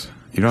mix.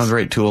 You don't have the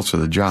right tools for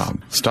the job.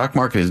 Stock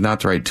market is not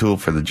the right tool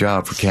for the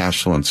job for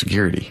cash flow and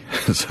security.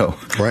 So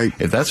right.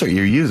 If that's what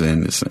you're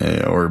using,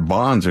 or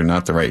bonds are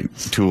not the right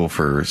tool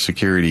for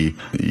security,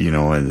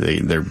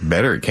 they're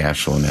better at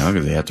cash flow now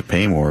because they have to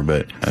pay more,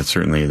 but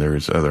certainly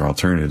there's other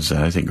alternatives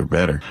that I think are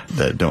better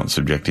that don't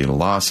subject you to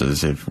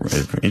losses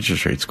if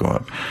interest rates go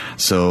up.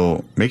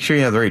 So make sure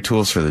you have the right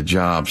tools for the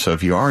job. So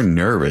if you are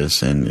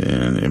nervous, and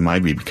it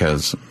might be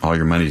because all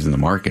your money's in the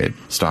market,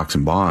 stocks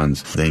and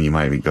bonds, then you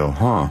might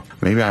go,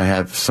 maybe I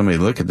have somebody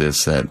look at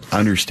this that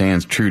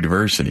understands true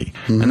diversity.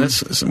 Mm-hmm. And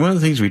that's one of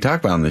the things we talk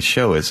about on this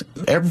show is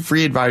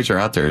every advisor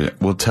out there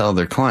will tell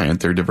their client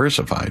they're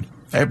diversified.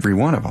 Every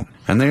one of them.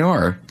 And they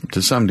are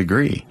to some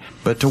degree.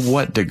 But to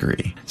what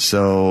degree?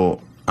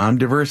 So I'm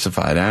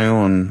diversified. I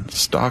own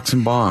stocks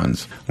and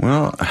bonds.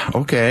 Well,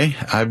 okay,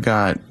 I've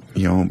got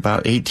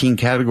about 18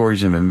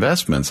 categories of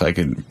investments I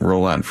could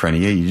roll out in front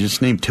of you. You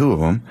just name 2 of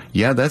them.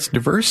 Yeah, that's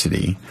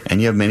diversity. And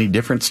you have many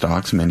different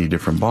stocks, many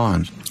different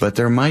bonds. But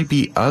there might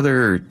be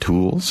other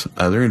tools,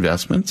 other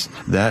investments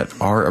that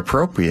are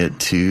appropriate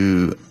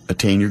to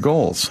attain your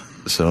goals.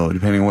 So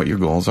depending on what your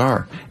goals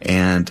are.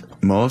 And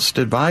most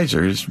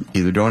advisors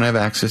either don't have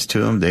access to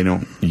them, they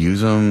don't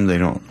use them, they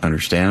don't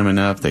understand them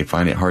enough, they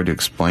find it hard to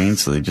explain,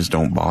 so they just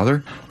don't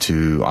bother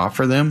to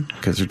offer them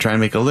because they're trying to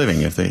make a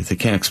living. If they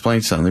can't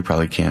explain something, they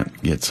probably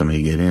can't get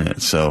somebody to get in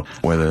it. So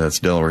whether that's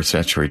Delaware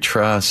Statutory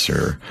Trusts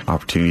or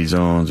Opportunity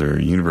Zones or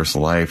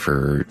Universal Life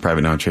or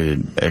private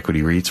non-traded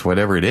equity REITs,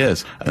 whatever it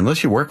is,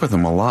 unless you work with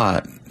them a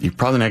lot, you're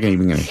probably not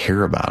even going to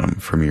hear about them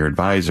from your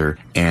advisor.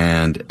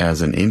 And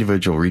as an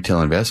individual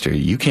retail investor,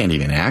 you can't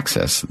even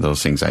access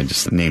those things I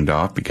just named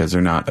off because they're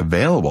not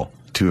available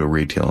to a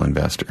retail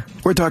investor.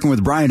 We're talking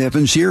with Brian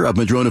Evans here of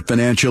Madrona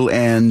Financial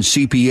and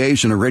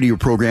CPAs in a radio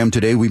program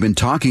today. We've been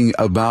talking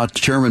about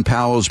Chairman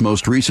Powell's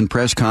most recent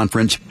press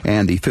conference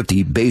and the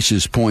 50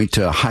 basis point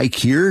hike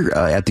here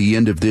at the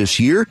end of this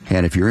year.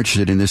 And if you're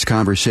interested in this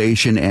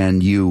conversation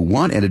and you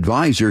want an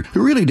advisor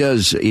who really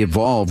does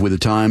evolve with the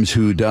times,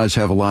 who does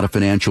have a lot of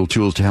financial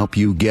tools to help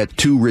you get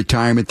to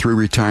retirement, through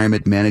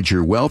retirement, manage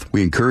your wealth,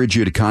 we encourage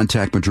you to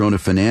contact Madrona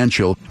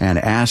Financial and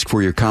ask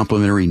for your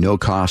complimentary, no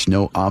cost,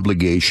 no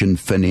obligation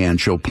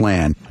financial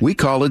plan. We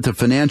call it the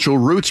Financial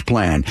Roots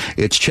Plan.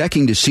 It's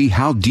checking to see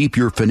how deep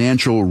your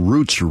financial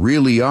roots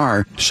really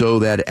are so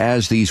that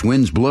as these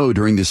winds blow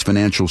during this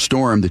financial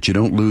storm, that you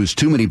don't lose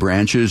too many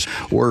branches,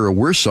 or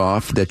worse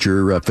off, that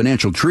your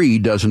financial tree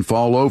doesn't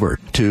fall over.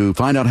 To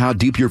find out how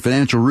deep your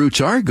financial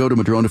roots are, go to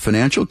Madrona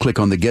Financial, click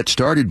on the Get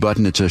Started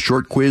button. It's a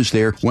short quiz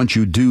there. Once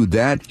you do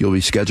that, you'll be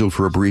scheduled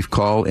for a brief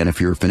call, and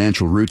if your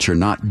financial roots are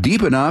not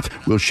deep enough,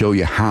 we'll show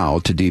you how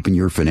to deepen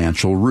your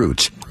financial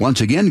roots. Once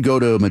again, go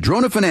to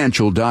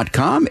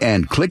MadronaFinancial.com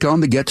and click on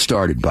the Get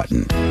Started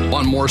button.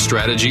 Want more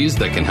strategies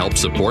that can help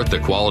support the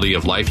quality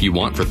of life you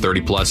want for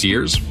 30 plus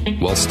years?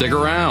 Well, stick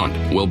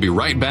around. We'll be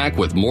right back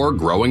with more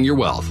Growing Your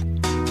Wealth.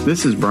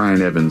 This is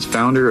Brian Evans,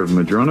 founder of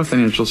Madrona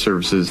Financial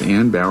Services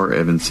and Bauer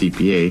Evans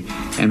CPA,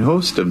 and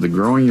host of the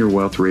Growing Your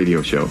Wealth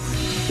radio show.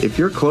 If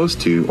you're close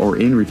to or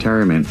in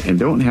retirement and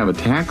don't have a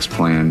tax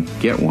plan,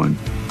 get one.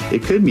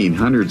 It could mean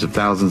hundreds of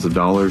thousands of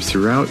dollars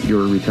throughout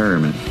your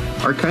retirement.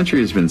 Our country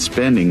has been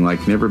spending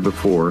like never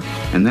before,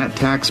 and that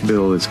tax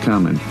bill is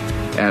coming.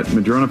 At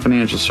Madrona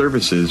Financial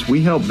Services,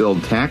 we help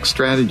build tax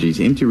strategies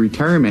into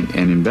retirement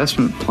and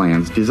investment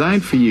plans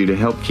designed for you to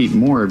help keep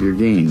more of your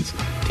gains.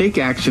 Take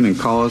action and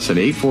call us at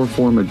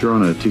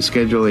 844-MADRONA to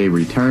schedule a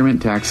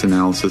retirement tax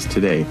analysis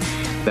today.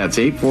 That's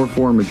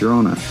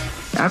 844-MADRONA.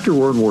 After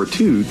World War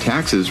II,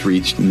 taxes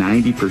reached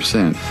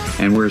 90%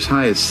 and were as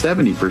high as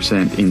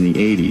 70% in the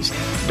 80s.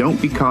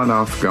 Don't be caught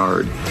off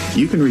guard.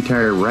 You can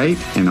retire right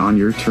and on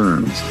your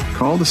terms.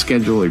 Call to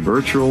schedule a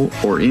virtual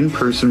or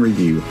in-person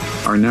review.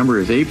 Our number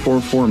is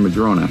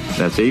 844-MADRONA.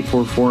 That's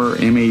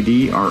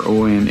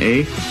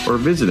 844-MADRONA, or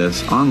visit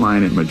us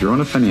online at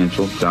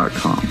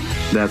madronafinancial.com.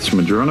 That's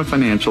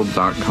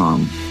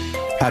madronafinancial.com.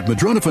 At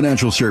Madrona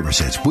Financial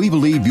Services, we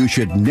believe you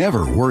should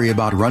never worry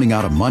about running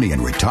out of money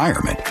in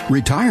retirement.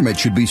 Retirement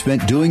should be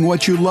spent doing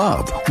what you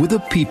love with the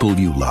people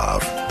you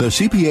love. The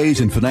CPAs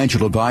and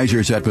financial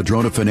advisors at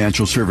Madrona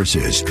Financial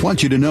Services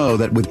want you to know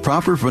that with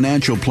proper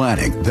financial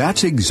planning,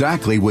 that's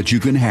exactly what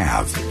you can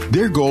have.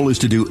 Their goal is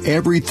to do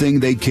everything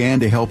they can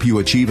to help you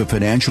achieve a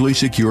financially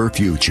secure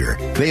future.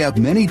 They have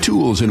many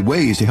tools and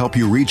ways to help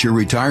you reach your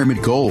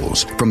retirement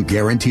goals, from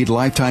guaranteed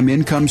lifetime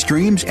income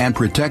streams and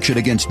protection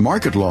against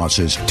market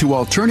losses to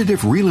alternative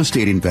real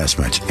estate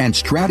investments and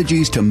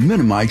strategies to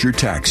minimize your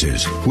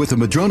taxes. With the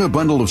Madrona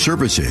bundle of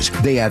services,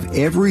 they have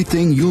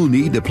everything you'll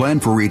need to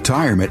plan for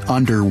retirement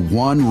under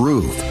one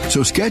roof.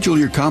 So schedule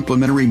your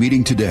complimentary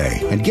meeting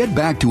today and get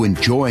back to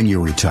enjoying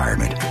your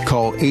retirement.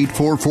 Call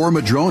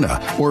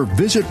 844-MADRONA or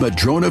visit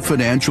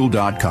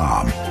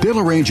madronafinancial.com. They'll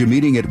arrange a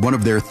meeting at one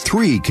of their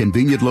 3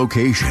 convenient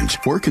locations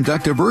or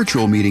conduct a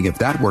virtual meeting if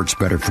that works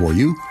better for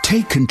you.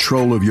 Take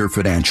control of your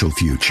financial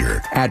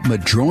future at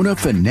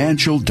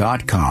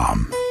madronafinancial.com.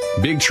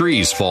 Big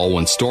trees fall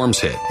when storms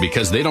hit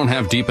because they don't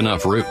have deep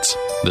enough roots.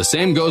 The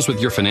same goes with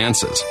your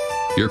finances.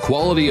 Your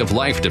quality of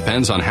life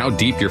depends on how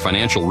deep your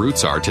financial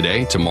roots are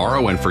today,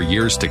 tomorrow, and for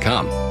years to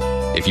come.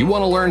 If you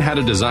want to learn how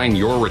to design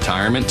your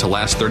retirement to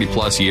last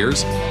 30-plus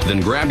years,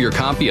 then grab your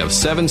copy of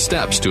 7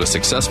 Steps to a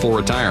Successful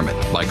Retirement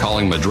by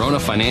calling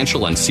Madrona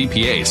Financial and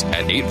CPAs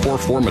at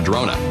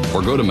 844-MADRONA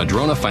or go to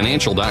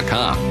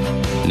madronafinancial.com.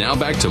 Now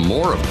back to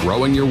more of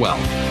Growing Your Wealth.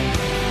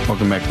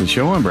 Welcome back to the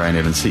show. I'm Brian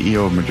Evans,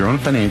 CEO of Madrona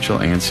Financial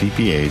and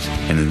CPAs.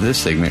 And in this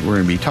segment, we're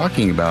going to be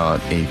talking about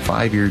a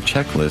 5-year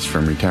checklist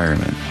from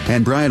retirement.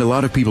 And Brian, a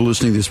lot of people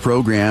listening to this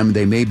program,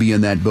 they may be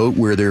in that boat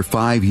where they're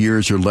 5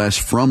 years or less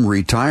from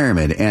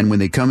retirement. And when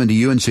they come into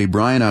you and say,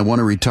 Brian, I want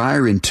to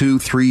retire in 2,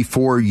 3,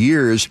 4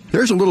 years,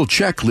 there's a little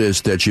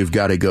checklist that you've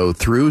got to go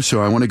through.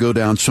 So I want to go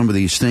down some of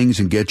these things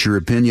and get your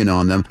opinion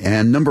on them.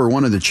 And number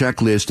 1 on the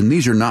checklist, and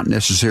these are not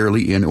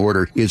necessarily in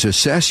order, is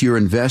assess your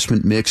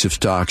investment mix of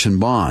stocks and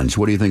bonds.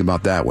 What do you think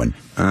about that one?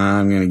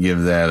 I'm going to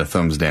give that a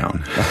thumbs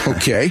down.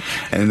 Okay.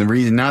 And the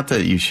reason, not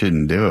that you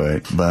shouldn't do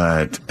it,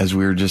 but as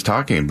we were just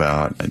talking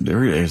about,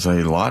 there is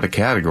a lot of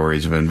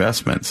categories of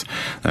investments.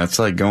 That's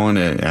like going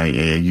to, I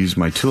use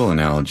my tool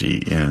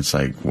analogy, and it's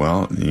like,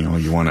 well, you know,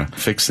 you want to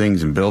fix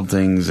things and build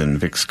things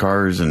and fix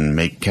cars and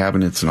make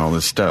cabinets and all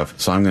this stuff.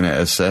 So I'm going to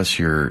assess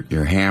your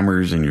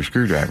hammers and your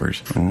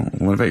screwdrivers. Well,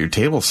 what about your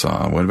table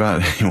saw? What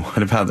about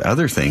the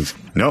other things?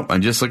 Nope,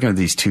 I'm just looking at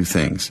these 2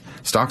 things,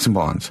 stocks and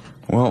bonds.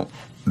 Well,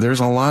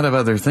 there's a lot of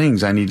other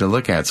things I need to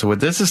look at. So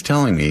what this is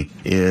telling me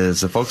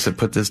is the folks that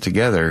put this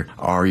together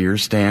are your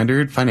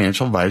standard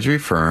financial advisory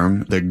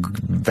firm, the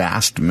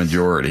vast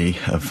majority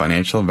of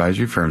financial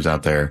advisory firms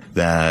out there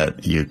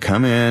that you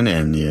come in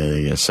and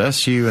you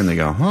assess you and they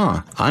go,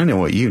 I know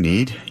what you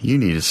need. You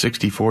need a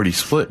 60-40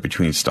 split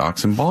between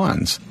stocks and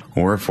bonds.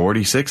 Or a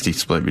 40-60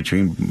 split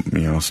between,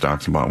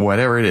 stocks and bonds,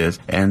 whatever it is.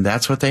 And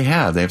that's what they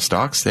have. They have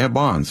stocks, they have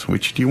bonds.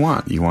 Which do you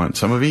want? You want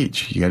some of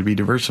each. You got to be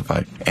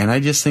diversified. And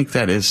I just think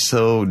that is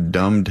so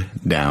dumbed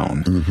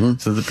down. Mm-hmm.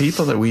 So the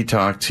people that we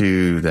talk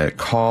to that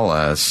call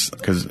us,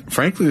 because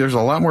frankly, there's a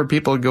lot more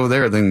people that go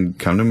there than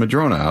come to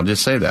Madrona. I'll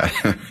just say that.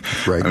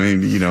 Right. I mean,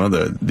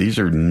 these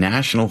are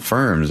national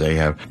firms. They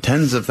have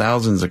tens of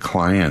thousands of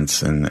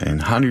clients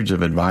and hundreds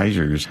of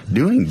advisors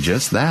doing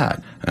just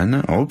that. And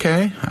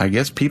okay, I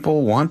guess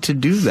people want to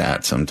do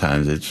that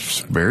sometimes.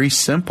 It's very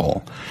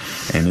simple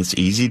and it's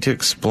easy to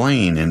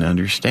explain and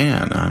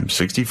understand.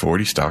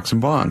 60-40 stocks and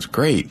bonds.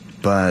 Great.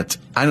 But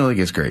I don't think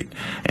it's great.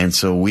 And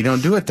so we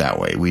don't do it that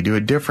way. We do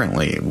it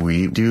differently.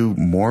 We do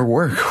more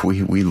work.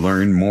 We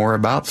learn more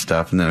about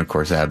stuff. And then, of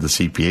course, add the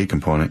CPA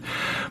component.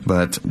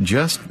 But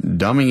just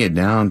dumbing it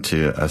down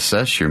to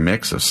assess your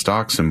mix of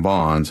stocks and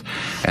bonds.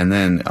 And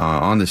then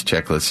on this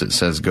checklist, it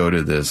says go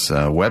to this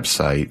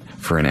website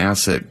for an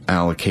asset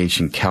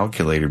allocation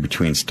calculator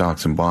between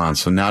stocks and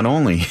bonds. So not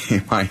only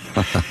am I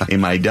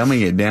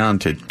dumbing it down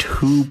to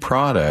 2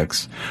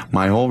 products,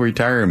 my whole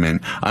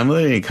retirement, I'm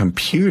letting a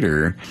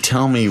computer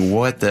tell me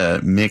what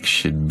the mix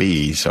should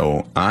be.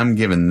 So I'm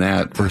giving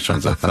that first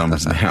one's a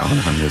thumbs down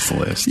on this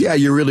list. Yeah,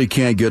 you really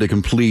can't get a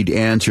complete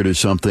answer to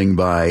something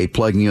by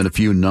plugging in a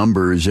few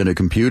numbers in a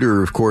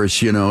computer. Of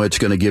course, it's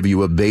going to give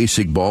you a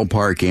basic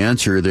ballpark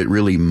answer that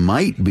really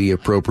might be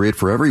appropriate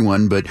for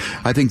everyone. But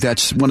I think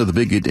that's one of the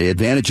big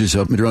advantages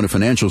of Madrona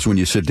Financials. When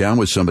you sit down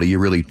with somebody, you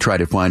really try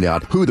to find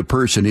out who the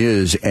person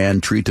is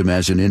and treat them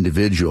as an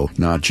individual,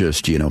 not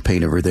just,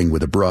 paint everything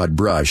with a broad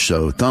brush.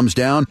 So thumbs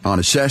down on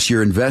assess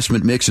your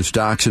investment mix of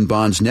stocks and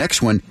bonds.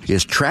 Next one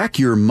is track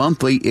your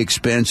monthly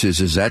expenses.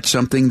 Is that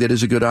something that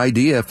is a good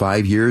idea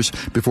 5 years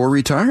before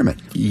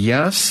retirement?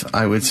 Yes,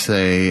 I would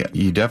say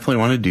you definitely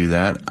want to do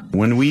that.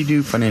 When we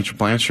do financial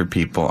plans for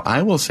people,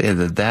 I will say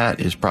that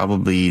is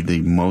probably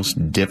the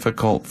most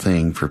difficult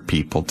thing for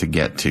people to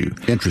get to.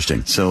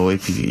 Interesting. So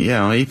if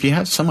you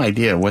have some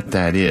idea what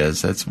that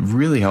is, that's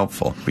really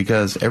helpful,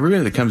 because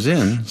everybody that comes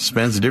in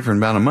spends a different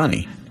amount of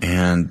money.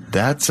 And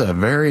that's a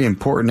very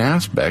important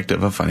aspect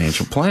of a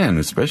financial plan,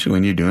 especially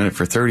when you're doing it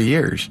for 30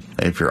 years.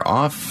 If you're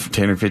off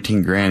 10 or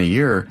 15 grand a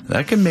year,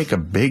 that can make a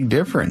big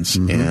difference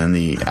in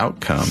the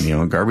outcome.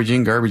 Garbage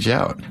in, garbage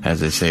out,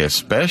 as they say,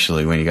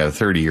 especially when you got a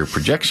 30-year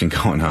projection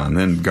going on,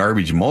 then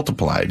garbage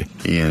multiplied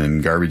in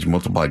and garbage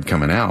multiplied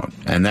coming out.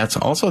 And that's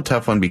also a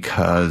tough one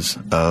because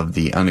of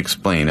the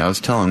unexplained. I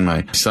was telling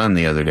my son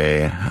the other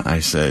day,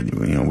 I said,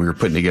 we were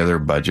putting together a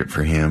budget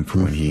for him for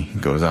when he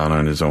goes out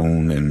on his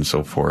own and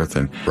so forth.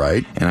 And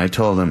right. And I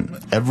told him,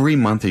 every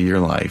month of your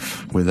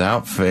life,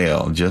 without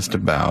fail, just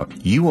about,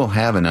 you will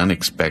have an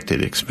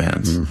unexpected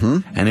expense.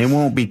 And it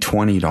won't be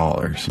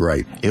 $20.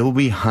 Right. It will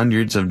be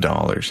hundreds of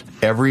dollars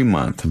every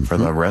month for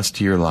the rest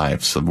of your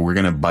life. So we're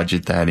going to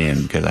budget that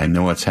in, because I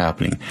know what's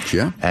happening.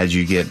 Yeah. As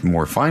you get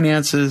more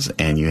finances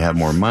and you have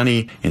more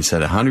money,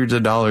 instead of hundreds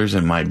of dollars,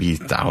 it might be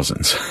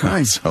thousands.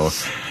 Right. So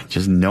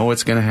just know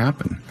what's going to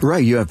happen.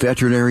 Right. You have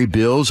veterinary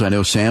bills. I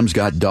know Sam's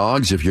got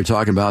dogs, if you're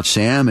talking about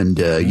Sam, and,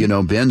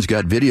 Ben's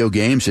got video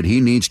games that he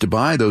needs to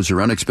buy. Those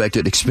are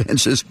unexpected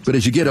expenses. But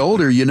as you get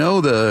older,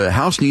 the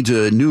house needs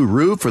a new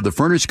roof or the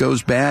furnace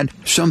goes bad.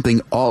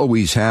 Something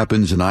always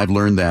happens, and I've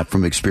learned that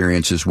from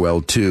experience as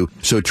well, too.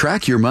 So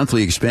track your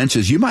monthly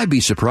expenses. You might be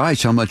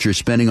surprised how much you're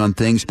spending on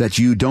things that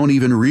you don't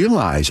even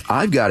realize.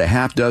 I've got a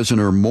half dozen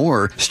or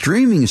more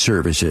streaming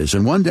services,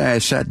 and one day I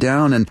sat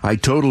down and I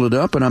totaled it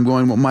up, and I'm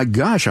going, well, my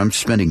gosh, I'm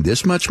spending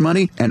this much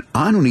money, and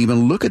I don't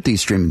even look at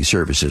these streaming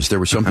services. There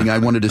was something I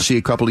wanted to see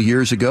a couple of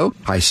years ago.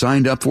 I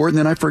signed up for it, and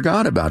then I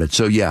forgot about it.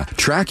 So yeah,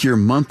 track your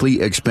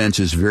monthly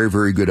expenses. Very,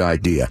 very good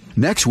idea.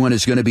 Next one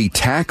is going to be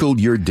tackle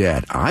your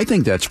debt. I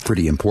think that's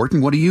pretty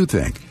important. What do you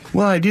think?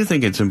 Well, I do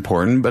think it's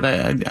important, but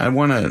I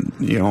want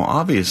to,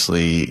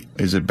 obviously,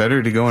 is it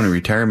better to go into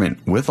retirement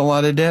with a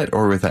lot of debt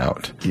or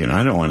without?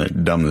 I don't want to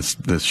dumb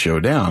this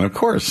show down. Of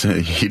course,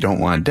 you don't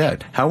want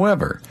debt.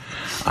 However,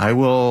 I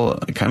will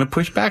kind of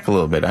push back a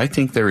little bit. I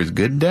think there is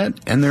good debt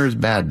and there is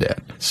bad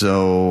debt.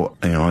 So,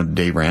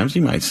 Dave Ramsey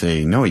might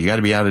say, no, you got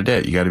to be out of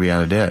debt. You got to be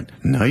out of debt.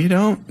 No, you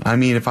don't. I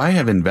mean, if I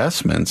have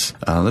investments,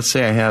 let's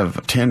say I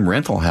have 10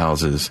 rental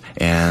houses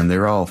and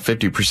they're all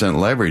 50%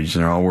 leveraged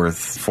and they're all worth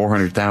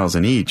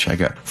 $400,000 each. I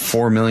got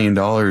 $4 million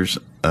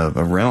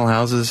of rental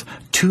houses,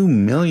 $2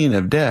 million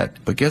of debt.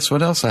 But guess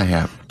what else I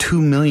have? $2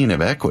 million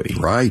of equity.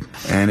 Right.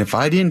 And if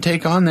I didn't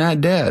take on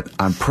that debt,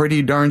 I'm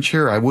pretty darn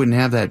sure I wouldn't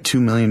have that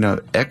 $2 million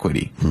of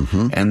equity.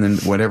 And then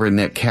whatever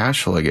net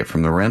cash flow I get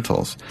from the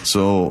rentals.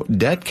 So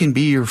debt can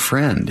be your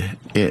friend,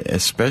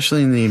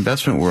 especially in the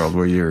investment world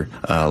where you're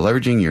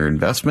leveraging your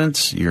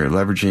investments, you're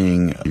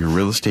leveraging your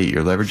real estate,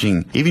 you're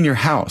leveraging even your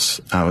house.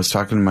 I was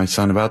talking to my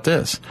son about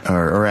this,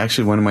 or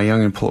actually one of my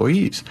young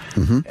employees.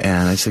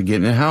 And I said,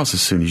 get in a house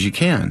as soon as you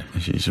can.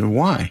 And she said,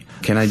 why?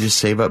 Can I just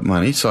save up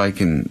money so I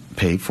can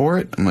pay for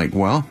it? I'm like,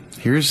 well,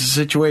 here's the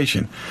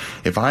situation.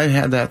 If I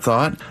had that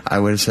thought, I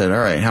would have said, all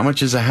right, how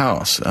much is a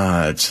house?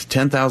 It's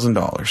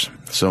 $10,000.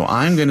 So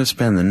I'm going to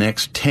spend the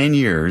next 10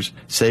 years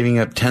saving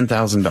up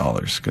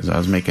 $10,000 because I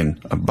was making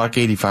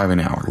 $1.85 an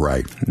hour.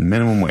 Right.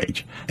 Minimum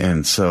wage.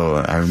 And so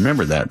I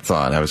remember that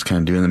thought. I was kind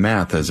of doing the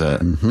math as I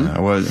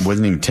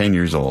wasn't even 10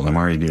 years old. I'm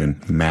already doing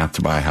math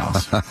to buy a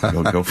house.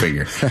 Go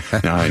figure.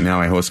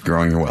 Now I host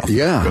Growing Your Wealth.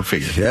 Yeah. Go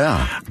figure.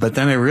 Yeah. But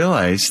then I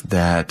realized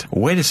that,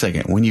 wait a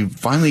second, when you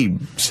finally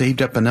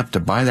saved up enough to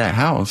buy that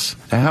house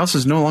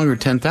is no longer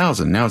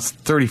 $10,000. Now it's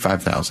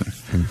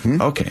 $35,000.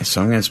 Okay.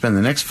 So I'm going to spend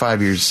the next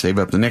 5 years to save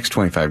up the next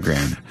 $25,000.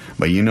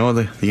 But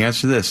the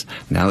answer to this,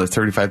 now the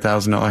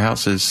 $35,000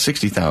 house is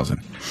 $60,000.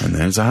 And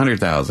then it's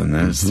 $100,000.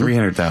 Then it's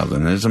 $300,000.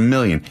 Then it's $1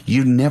 million.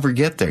 You'd never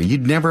get there.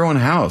 You'd never own a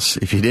house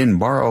if you didn't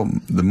borrow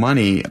the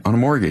money on a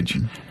mortgage.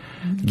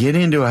 get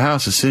into a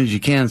house as soon as you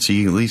can so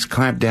you at least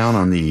clamp down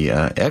on the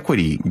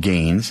equity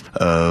gains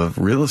of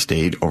real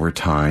estate over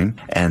time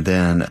and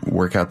then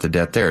work out the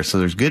debt there. So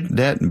there's good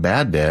debt and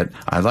bad debt.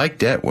 I like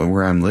debt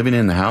where I'm living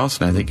in the house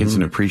and I think it's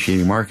an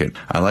appreciating market.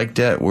 I like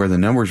debt where the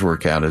numbers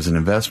work out as an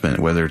investment,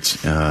 whether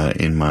it's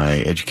in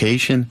my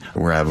education,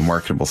 where I have a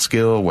marketable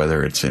skill,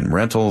 whether it's in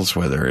rentals,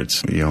 whether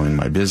it's, in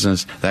my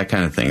business, that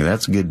kind of thing.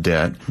 That's good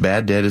debt.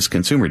 Bad debt is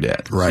consumer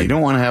debt. Right. So you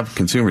don't want to have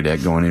consumer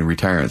debt going into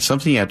retirement. It's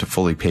something you have to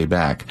fully pay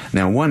back.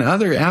 Now, one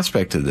other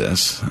aspect of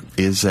this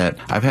is that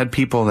I've had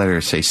people that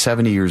are, say,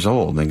 70 years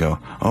old and go,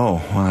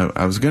 oh, well,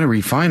 I was going to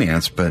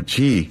refinance, but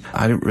gee,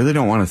 I really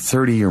don't want a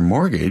 30-year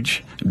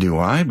mortgage, do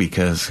I?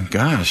 Because,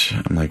 gosh,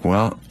 I'm like,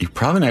 well, you're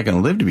probably not going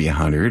to live to be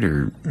 100,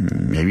 or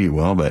maybe you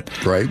will, but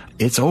right.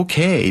 It's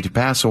okay to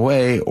pass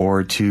away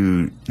or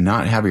to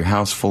not have your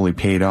house fully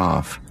paid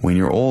off when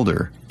you're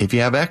older if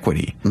you have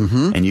equity.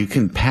 And you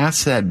can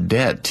pass that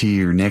debt to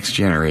your next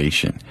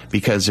generation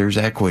because there's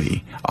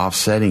equity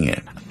offsetting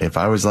it. If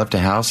I was left a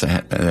house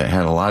that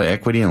had a lot of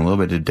equity and a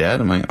little bit of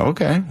debt, I'm like,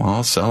 okay, well,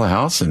 I'll sell a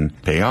house and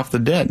pay off the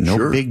debt.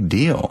 No big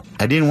deal.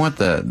 I didn't want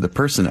the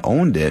person that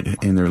owned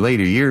it in their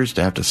later years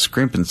to have to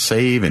scrimp and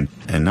save and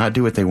not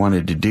do what they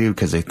wanted to do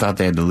because they thought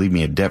they had to leave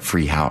me a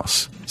debt-free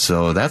house.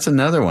 So that's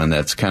another one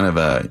that's kind of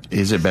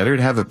is it better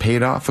to have it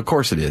paid off? Of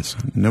course it is.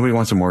 Nobody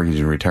wants a mortgage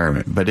in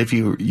retirement. But if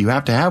you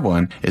have to have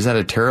one, is that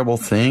a terrible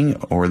thing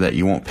or that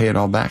you won't pay it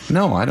all back?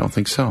 No, I don't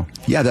think so.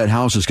 Yeah, that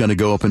house is going to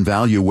go up in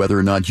value whether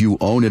or not you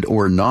own it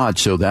or not.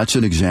 So that's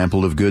an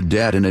example of good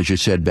debt. And as you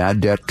said,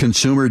 bad debt,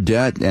 consumer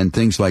debt, and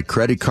things like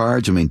credit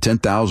cards. I mean,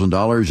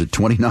 $10,000 at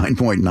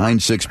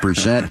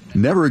 29.96%.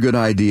 Never a good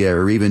idea.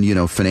 Or even,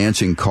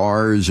 financing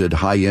cars at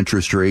high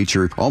interest rates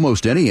or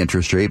almost any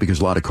interest rate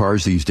because a lot of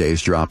cars these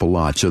days drop a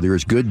lot. So there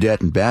is good debt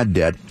and bad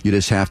debt. You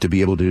just have to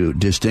be able to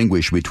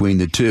distinguish between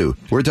the two.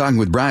 We're talking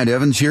with Brian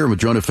Evans here with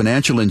Madrona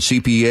Financial and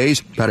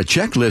CPAs about a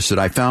checklist that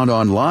I found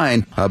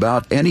online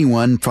about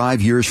anyone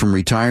 5 years from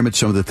retirement,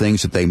 some of the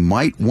things that they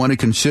might want to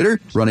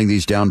consider. Running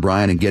these down,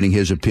 Brian, and getting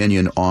his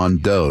opinion on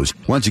those.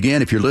 Once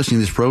again, if you're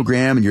listening to this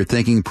program and you're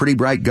thinking, pretty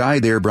bright guy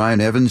there,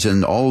 Brian Evans,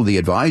 and all of the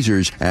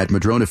advisors at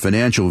Madrona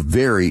Financial,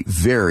 very,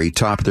 very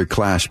top of their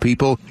class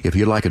people. If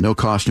you'd like a no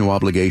cost, no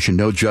obligation,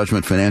 no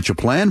judgment financial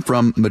plan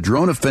from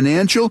Madrona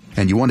Financial,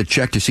 and you want to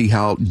check to see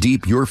how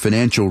deep your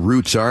financial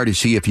roots are to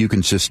see if you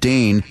can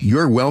sustain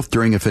your wealth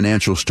during a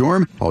financial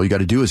storm, all you got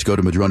to do is go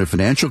to Madrona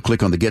Financial,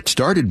 click on the Get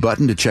Started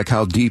button to check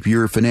how deep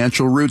your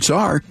financial roots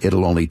are.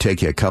 It'll only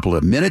take you a couple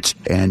of minutes,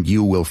 and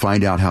you will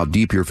find out how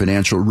deep your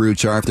financial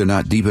roots are. If they're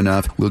not deep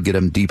enough, we'll get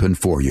them deepened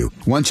for you.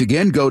 Once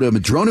again, go to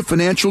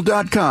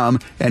MadronaFinancial.com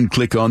and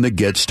click on the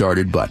Get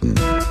Started button.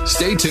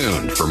 Stay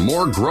tuned for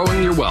more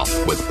Growing Your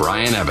Wealth with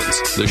Brian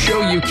Evans, the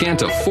show you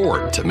can't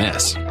afford to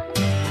miss.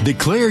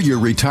 Declare your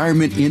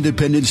retirement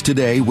independence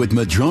today with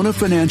Madrona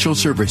Financial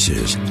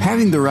Services.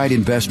 Having the right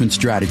investment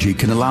strategy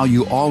can allow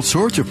you all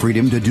sorts of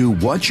freedom to do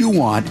what you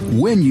want,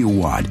 when you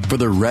want, for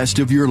the rest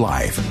of your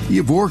life.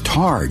 You've worked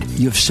hard,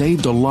 you've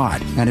saved a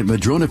lot, and at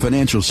Madrona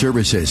Financial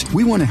Services,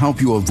 we want to help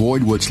you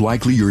avoid what's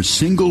likely your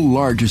single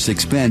largest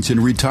expense in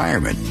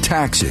retirement,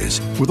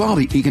 taxes. With all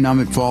the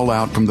economic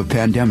fallout from the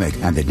pandemic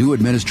and the new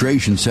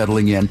administration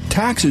settling in,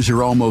 taxes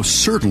are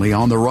almost certainly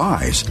on the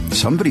rise.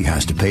 Somebody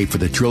has to pay for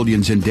the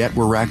trillions in debt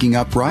we're racking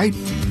up, right?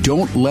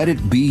 Don't let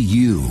it be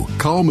you.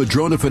 Call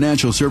Madrona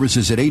Financial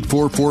Services at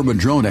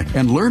 844-MADRONA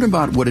and learn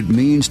about what it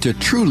means to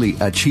truly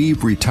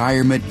achieve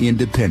retirement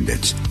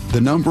independence.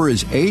 The number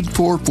is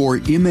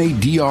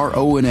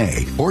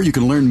 844-MADRONA, or you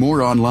can learn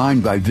more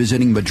online by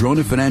visiting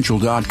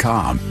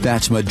MadronaFinancial.com.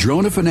 That's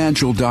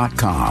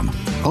MadronaFinancial.com.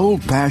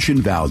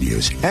 Old-fashioned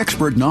values,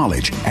 expert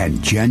knowledge,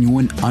 and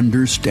genuine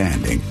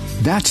understanding.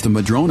 That's the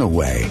Madrona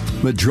way.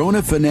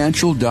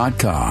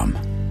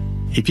 MadronaFinancial.com.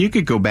 If you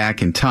could go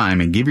back in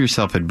time and give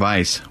yourself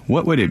advice,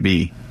 what would it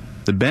be?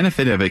 The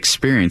benefit of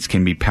experience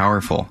can be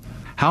powerful.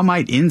 How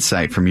might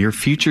insight from your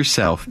future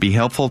self be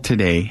helpful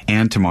today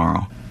and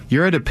tomorrow?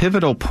 You're at a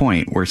pivotal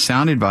point where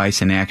sound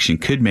advice and action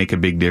could make a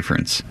big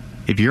difference.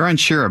 If you're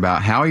unsure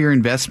about how your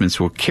investments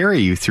will carry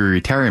you through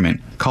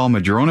retirement, call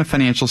Madrona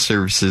Financial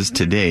Services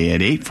today at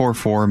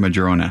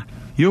 844-MADRONA.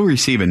 You'll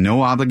receive a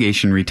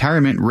no-obligation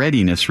retirement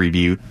readiness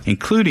review,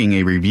 including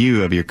a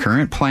review of your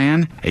current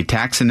plan, a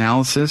tax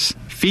analysis,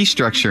 fee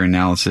structure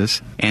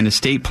analysis, and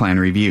estate plan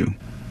review.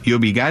 You'll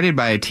be guided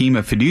by a team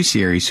of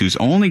fiduciaries whose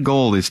only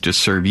goal is to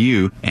serve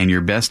you and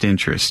your best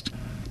interest.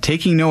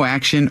 Taking no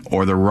action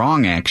or the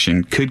wrong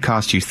action could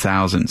cost you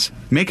thousands.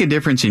 Make a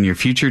difference in your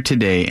future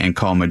today and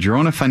call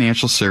Madrona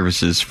Financial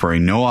Services for a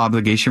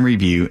no-obligation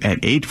review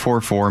at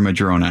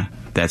 844-MADRONA.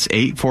 That's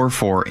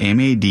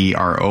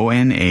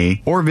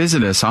 844-MADRONA, or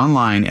visit us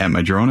online at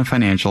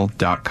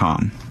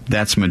MadronaFinancial.com.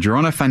 That's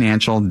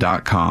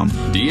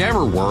MadronaFinancial.com. Do you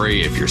ever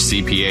worry if your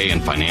CPA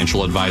and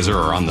financial advisor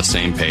are on the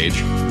same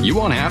page? You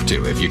won't have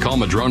to if you call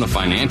Madrona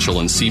Financial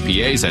and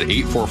CPAs at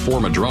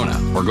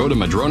 844-MADRONA or go to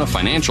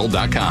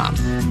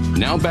MadronaFinancial.com.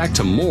 Now back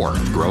to more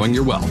of Growing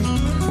Your Wealth.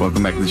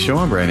 Welcome back to the show.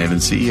 I'm Brian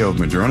Evans, CEO of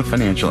Madrona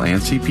Financial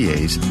and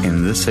CPAs. And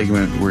in this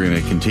segment, we're going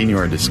to continue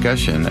our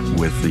discussion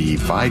with the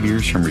 5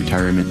 years from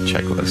retirement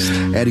checklist.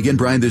 And again,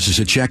 Brian, this is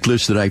a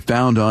checklist that I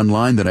found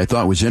online that I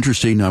thought was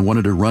interesting. I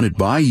wanted to run it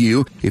by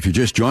you. If you're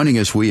just joining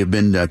us, we have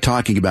been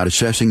talking about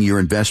assessing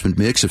your investment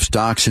mix of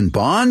stocks and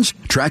bonds,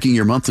 tracking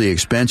your monthly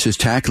expenses,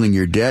 tackling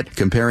your debt,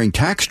 comparing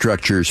tax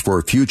structures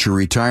for future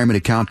retirement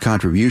account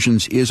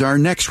contributions is our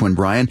next one,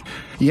 Brian.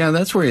 Yeah,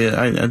 that's where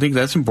I think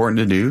that's important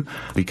to do,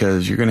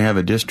 because you're going to have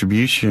a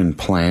distribution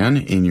plan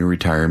in your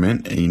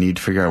retirement, and you need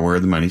to figure out where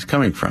the money's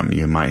coming from.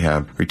 You might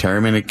have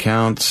retirement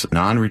accounts,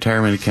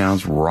 non-retirement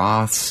accounts,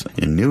 Roths,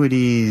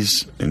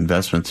 annuities,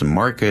 investments in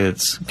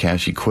markets,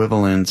 cash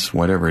equivalents,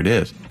 whatever it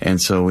is.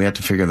 And so we have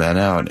to figure that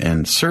out.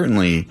 And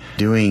certainly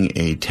doing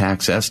a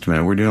tax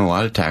estimate, we're doing a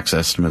lot of tax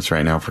estimates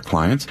right now for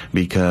clients,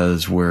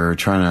 because we're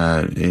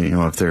trying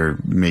to, if they're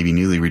maybe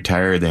newly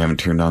retired, they haven't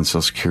turned on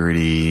Social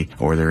Security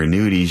or their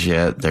annuities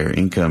yet, their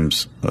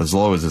income's as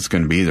low as it's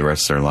going to be the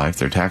rest of their life,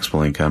 their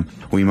taxable income,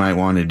 we might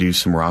want to do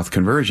some Roth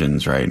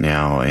conversions right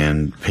now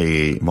and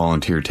pay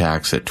volunteer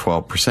tax at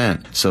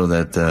 12% so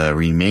that the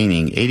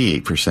remaining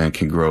 88%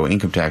 can grow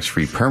income tax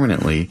free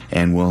permanently,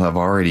 and we'll have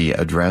already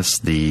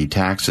addressed the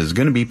taxes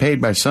going to be paid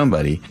by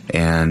somebody,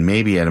 and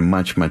maybe at a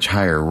much, much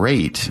higher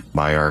rate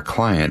by our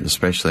client,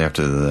 especially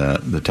after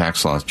the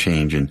tax laws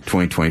change in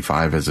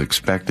 2025 as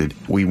expected.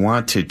 We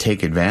want to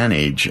take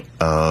advantage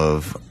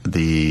of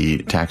the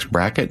tax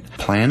bracket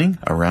planning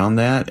around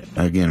that.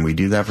 Again, we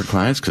do that for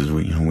clients because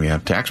we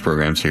have tax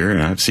programs here,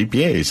 and I have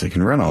CPAs that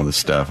can run all this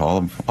stuff.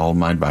 All of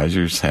my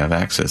advisors have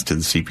access to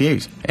the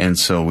CPAs. And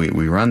so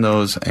we run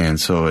those, and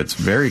so it's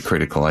very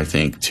critical, I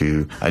think,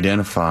 to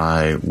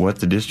identify what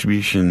the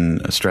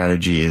distribution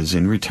strategy is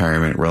in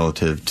retirement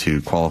relative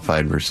to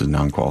qualified versus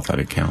non-qualified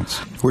accounts.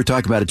 We're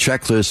talking about a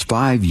checklist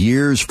 5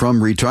 years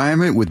from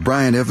retirement with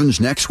Brian Evans.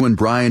 Next one,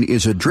 Brian,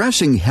 is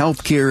addressing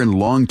healthcare and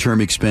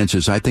long-term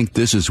expenses. I think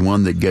this is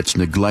one that gets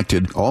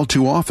neglected all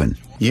too often.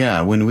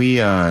 Yeah, when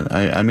we,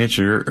 I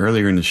mentioned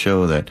earlier in the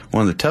show that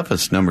one of the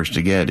toughest numbers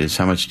to get is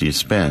how much do you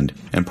spend.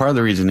 And part of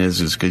the reason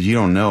is because you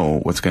don't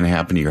know what's going to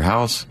happen to your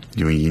house.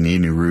 You need a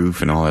new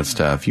roof and all that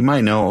stuff. You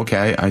might know,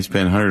 okay, I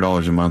spend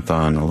 $100 a month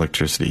on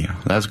electricity.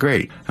 That's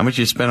great. How much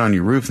you spend on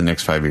your roof the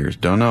next 5 years?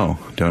 Don't know.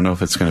 Don't know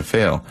if it's going to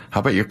fail. How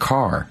about your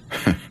car?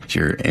 Is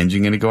your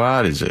engine going to go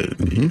out? Is it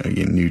a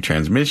new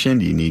transmission?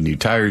 Do you need new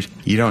tires?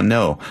 You don't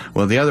know.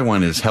 Well, the other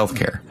one is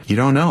healthcare. You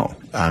don't know.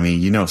 I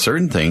mean, you know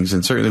certain things,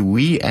 and certainly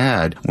we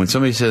add, when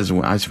somebody says,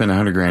 well, I spend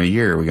 $100,000 a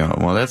year, we go,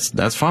 well,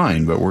 that's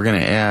fine, but we're going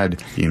to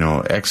add,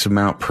 X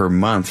amount per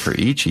month for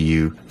each of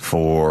you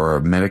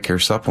for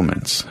Medicare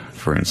supplements,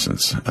 for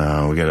instance. We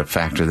got to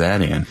factor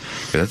that in.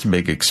 That's a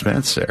big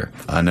expense there.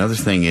 Another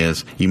thing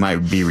is you might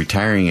be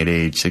retiring at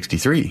age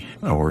 63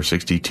 or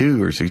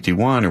 62 or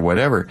 61 or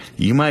whatever.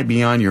 You might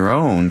be on your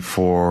own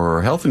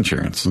for health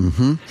insurance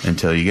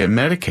until you get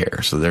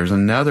Medicare. So there's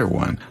another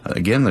one.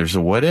 Again, there's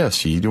a what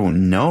if. You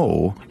don't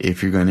know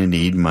if you're going to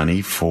need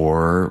money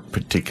for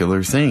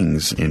particular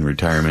things in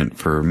retirement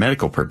for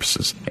medical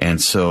purposes.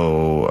 And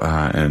so,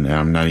 and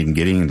I'm not even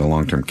getting into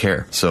long-term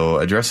care. So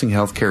addressing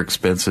healthcare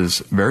expenses,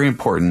 very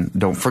important.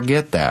 Don't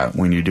forget that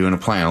when you're doing a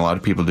plan. A lot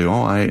of people do,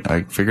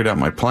 I figured out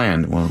my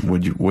plan. Well,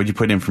 what'd you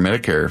put in for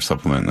Medicare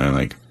supplement? And they're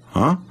like,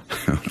 huh?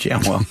 Yeah,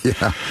 well,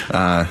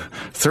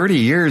 30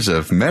 years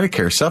of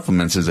Medicare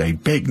supplements is a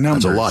big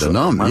number. That's a lot of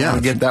numbers. Yeah,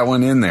 get that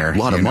one in there. A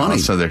lot of money.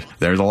 So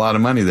there's a lot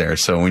of money there.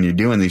 So when you're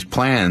doing these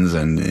plans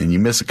and you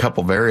miss a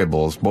couple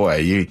variables, boy,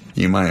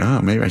 you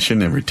might, maybe I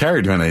shouldn't have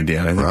retired when I did.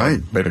 I think I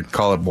better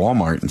call up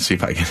Walmart and see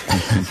if I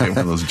can get one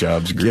of those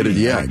jobs.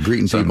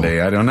 Greeting someday.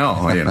 people. I don't know.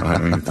 I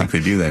don't even think they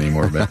do that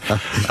anymore. But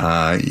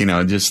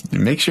just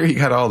make sure you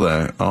got all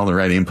the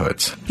right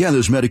inputs. Yeah,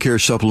 those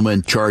Medicare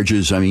supplement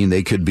charges. I mean,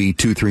 they could be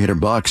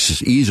 $200-300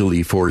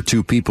 easily for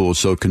two people.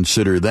 So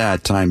consider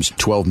that times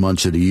 12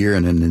 months of the year,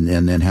 and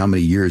then how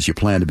many years you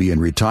plan to be in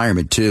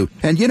retirement too.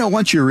 And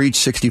once you reach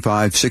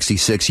 65,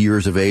 66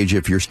 years of age,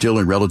 if you're still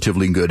in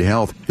relatively good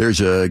health, there's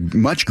a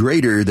much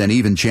greater than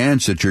even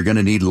chance that you're going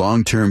to need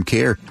long-term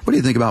care. What do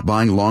you think about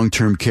buying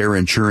long-term care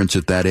insurance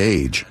at that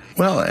age?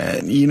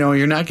 Well,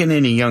 you're not getting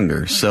any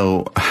younger.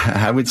 So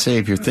I would say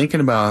if you're thinking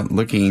about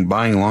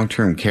buying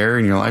long-term care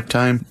in your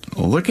lifetime,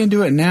 look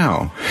into it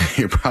now.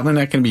 You're probably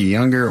not going to be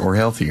younger or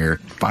healthier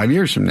 5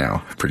 years from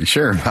now. Pretty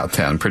sure about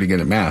that. I'm pretty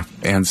good at math.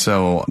 And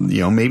so,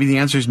 maybe the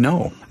answer is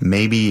no.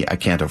 Maybe I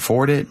can't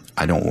afford it.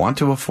 I don't want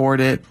to afford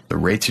it. The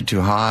rates are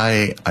too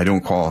high. I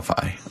don't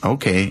qualify.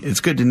 Okay, it's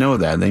good to know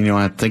that. Then you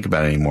don't have to think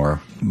about it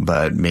anymore.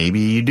 But maybe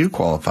you do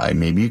qualify.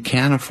 Maybe you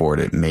can afford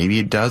it. Maybe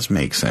it does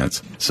make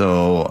sense.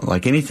 So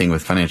like anything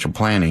with financial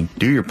planning,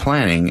 do your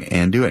planning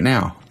and do it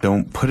now.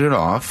 Don't put it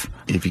off.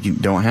 if you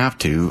don't have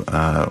to,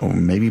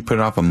 maybe put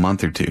it off a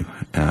month or two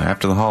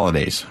after the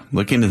holidays.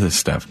 Look into this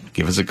stuff.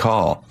 Give us a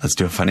call. Let's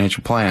do a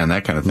financial plan,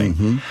 that kind of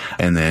thing.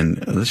 And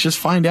then let's just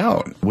find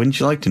out. Wouldn't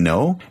you like to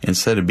know?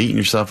 Instead of beating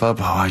yourself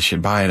up, I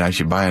should buy it, I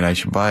should buy it, I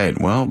should buy it.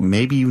 Well,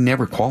 maybe you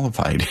never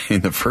qualified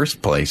in the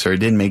first place, or it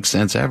didn't make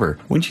sense ever.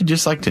 Wouldn't you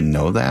just like to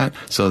know that?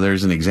 So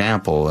there's an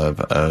example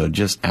of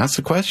just ask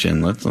the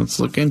question. Let's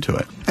look into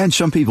it. And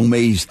some people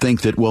may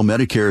think that, well,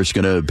 Medicare is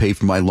going to pay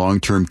for my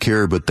long-term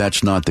care, but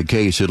that's not the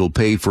case. It'll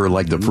pay for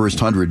like the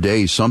first 100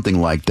 days,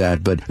 something like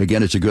that. But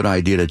again, it's a good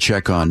idea to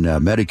check on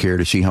Medicare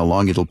to see how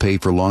long it'll pay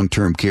for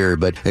long-term care.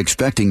 But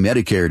expecting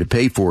Medicare to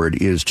pay for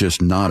it is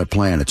just not a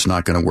plan. It's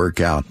not going to work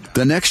out.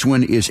 The next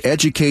one is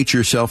educate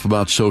yourself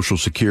about Social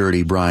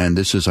Security, Brian.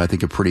 This is, I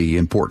think, a pretty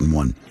important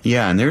one.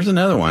 Yeah, and there's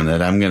another one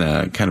that I'm going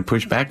to kind of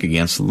push back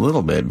against a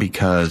little bit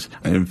because,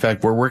 in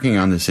fact, we're working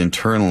on this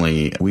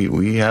internally.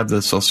 We have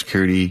the Social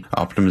Security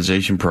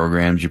optimization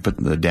programs. You put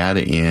the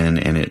data in,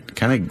 and it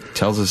kind of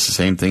tells us the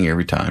same thing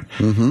every time.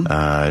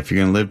 If you're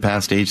going to live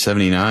past age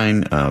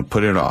 79,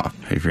 put it off.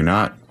 If you're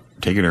not,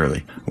 take it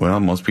early. Well,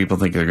 most people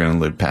think they're going to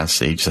live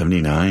past age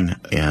 79,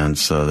 and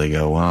so they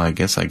go, well, I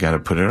guess I got to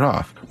put it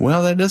off.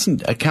 Well, that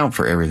doesn't account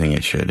for everything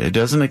it should. It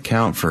doesn't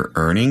account for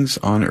earnings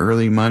on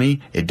early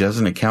money. It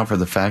doesn't account for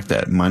the fact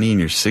that money in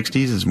your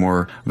 60s is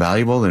more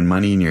valuable than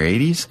money in your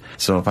 80s.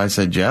 So if I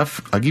said,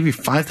 Jeff, I'll give you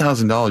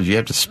 $5,000, you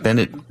have to spend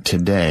it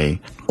today,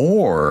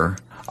 or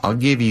I'll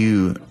give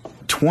you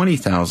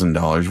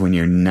 $20,000 when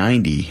you're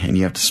 90 and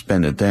you have to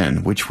spend it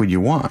then, which would you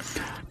want?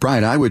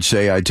 Brian, I would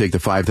say I'd take the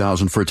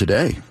 $5,000 for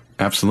today.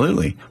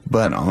 Absolutely.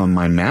 But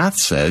my math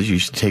says you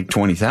should take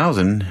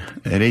 20,000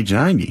 at age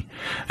 90.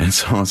 And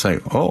so it's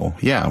like, oh,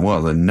 yeah,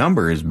 well, the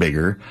number is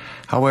bigger.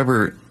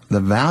 However, the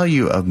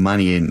value of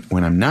money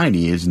when I'm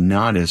 90 is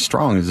not as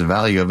strong as the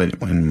value of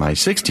it in my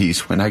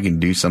 60s when I can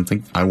do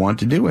something I want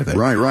to do with it.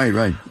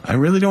 Right. I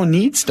really don't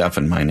need stuff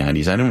in my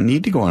 90s. I don't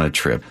need to go on a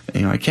trip.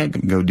 I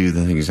can't go do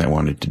the things I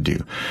wanted to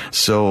do.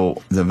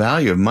 So the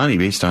value of money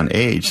based on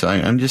age, so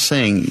I'm just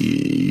saying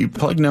you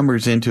plug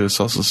numbers into a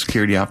Social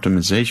Security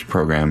optimization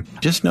program,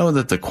 just know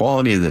that the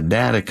quality of the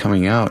data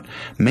coming out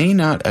may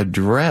not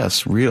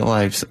address real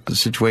life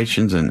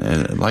situations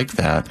and like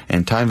that,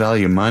 and time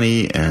value of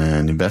money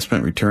and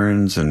investment returns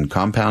and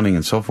compounding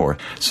and so forth.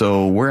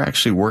 So we're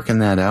actually working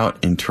that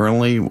out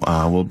internally.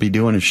 We'll be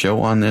doing a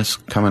show on this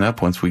coming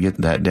up once we get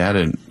that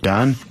data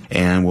done.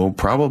 And we'll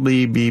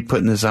probably be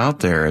putting this out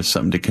there as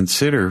something to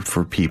consider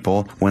for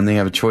people when they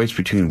have a choice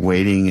between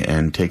waiting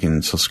and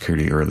taking Social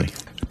Security early.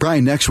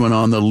 Brian, next one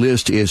on the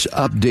list is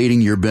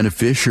updating your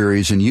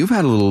beneficiaries. And you've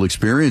had a little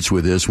experience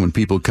with this when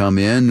people come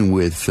in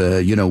with,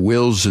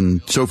 wills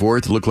and so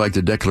forth, look like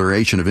the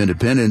Declaration of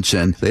Independence,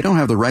 and they don't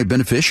have the right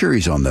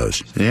beneficiaries on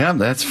those. Yeah,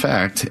 that's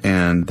fact.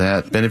 And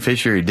that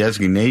beneficiary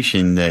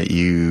designation that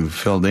you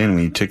filled in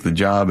when you took the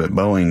job at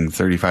Boeing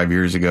 35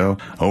 years ago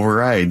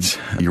overrides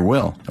your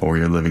will or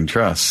your living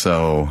trust.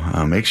 So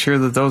make sure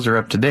that those are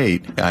up to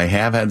date. I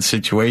have had a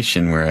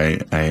situation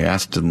where I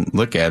asked to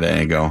look at it and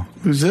I go,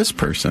 who's this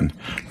person?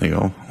 They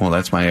go, well,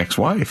 that's my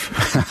ex-wife.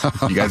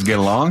 You guys get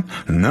along?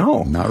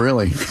 No. Not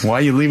really. Why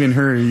are you leaving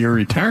her your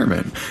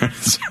retirement?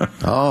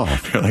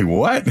 You're like,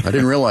 what? I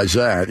didn't realize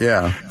that,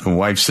 yeah.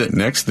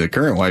 The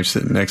current wife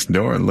sitting next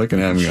door and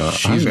looking at me going,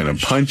 I'm going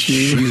to punch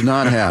you. She's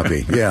not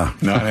happy, yeah.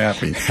 Not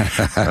happy.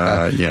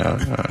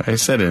 I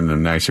said it in a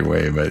nicer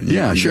way, but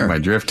you sure. get my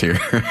drift here.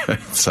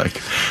 It's like,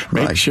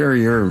 make sure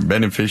your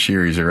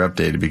beneficiaries are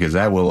updated because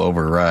that will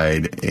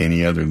override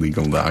any other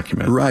legal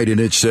document. Right, and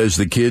it says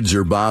the kids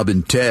are Bob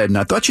and Ted, and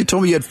I thought you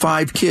told me you had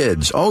 5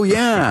 kids. Oh,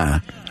 yeah.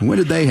 When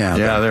did they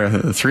happen?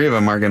 Yeah, 3 of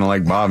them aren't going to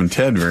like Bob and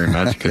Ted very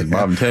much because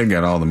Bob and Ted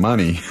got all the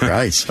money.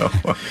 Right. So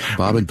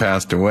Bob and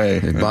passed away.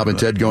 Bob and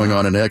Ted going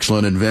on an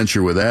excellent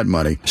adventure with that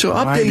money. So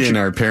why didn't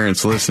our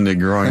parents listen to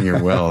Growing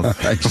Your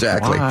Wealth?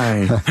 Exactly.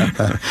 Why?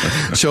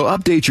 So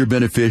update your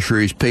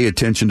beneficiaries. Pay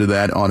attention to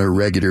that on a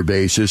regular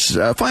basis.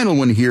 Final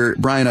one here,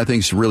 Brian, I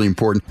think is really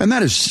important, and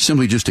that is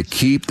simply just to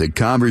keep the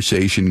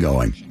conversation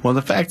going. Well,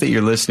 the fact that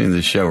you're listening to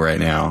the show right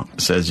now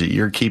says that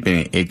you're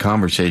keeping a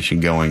conversation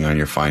going on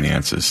your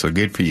finances. So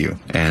good for you.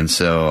 And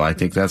so I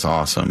think that's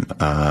awesome.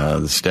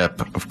 The step,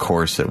 of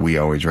course, that we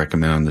always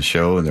recommend on the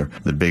show,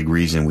 the big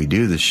reason we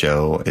do the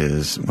show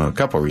is, well, a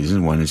couple of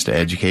reasons. One is to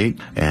educate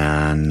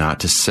and not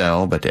to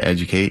sell, but to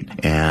educate.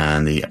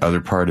 And the other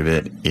part of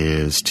it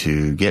is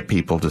to get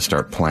people to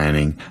start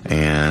planning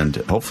and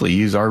hopefully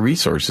use our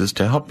resources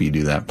to help you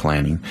do that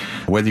planning.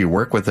 Whether you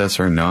work with us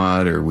or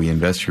not, or we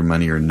invest your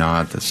money or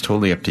not, that's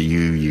totally up to you.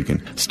 You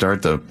can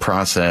start the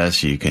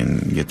process, you can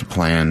get the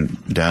plan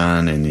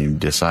done, and you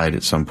decide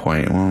at some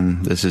point, well,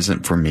 this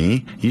isn't for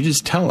me. You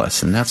just tell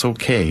us, and that's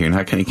okay. You're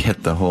not going to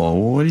get the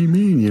whole, well, what do you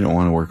mean you don't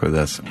want to work with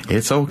us?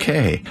 It's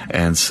okay.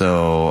 And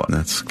so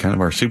that's kind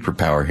of our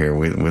superpower here.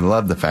 We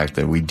love the fact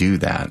that we do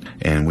that,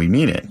 and we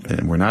mean it.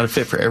 And we're not a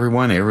fit for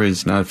everyone.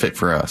 Everyone's not a fit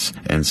for us.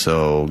 And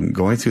so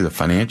going through the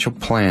financial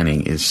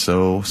planning is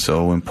so,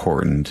 so important.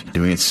 important.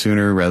 Doing it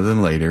sooner rather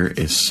than later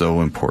is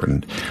so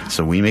important.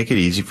 So we make it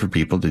easy for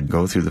people to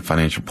go through the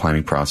financial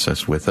planning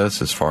process with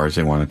us as far as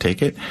they want to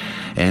take it.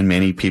 And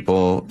many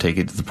people take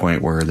it to the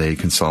point where they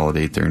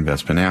consolidate their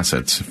investment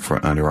assets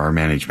under our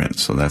management.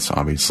 So that's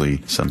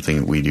obviously something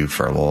that we do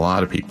for a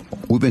lot of people.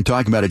 We've been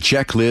talking about a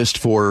checklist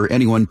for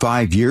anyone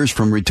 5 years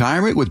from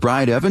retirement with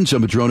Brian Evans of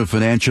Madrona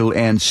Financial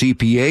and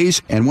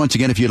CPAs. And once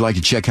again, if you'd like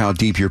to check how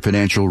deep your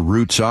financial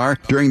roots are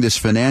during this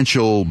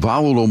financial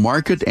volatile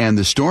market and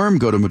the storm,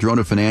 go to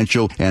Madrona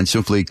Financial and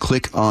simply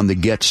click on the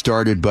Get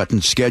Started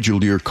button,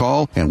 schedule your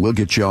call, and we'll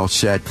get you all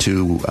set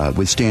to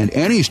withstand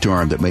any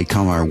storm that may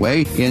come our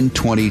way in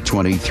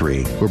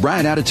 2023. We're,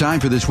 Brian, out of time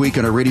for this week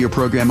on our radio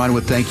program. I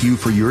want to thank you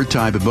for your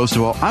time, but most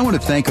of all, I want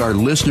to thank our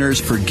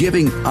listeners for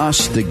giving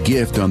us the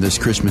gift on this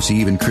Christmas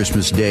Eve and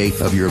Christmas Day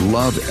of your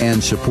love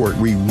and support.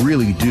 We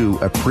really do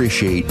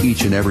appreciate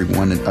each and every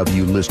one of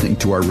you listening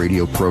to our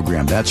radio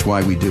program. That's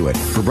why we do it.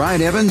 For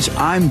Brian Evans,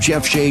 I'm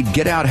Jeff Shade.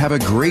 Get out, have a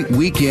great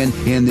weekend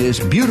in this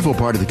beautiful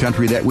part of the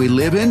country that we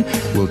live in.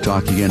 We'll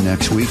talk again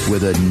next week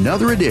with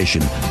another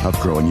edition of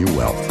Growing Your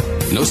Wealth.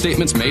 No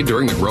statements made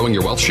during the Growing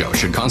Your Wealth show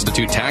should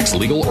constitute tax,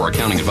 legal, or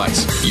accounting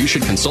advice. You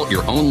should consult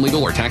your own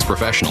legal or tax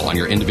professional on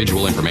your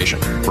individual information.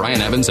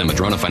 Brian Evans and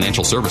Madrona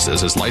Financial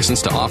Services is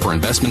licensed to offer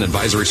investment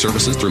advisory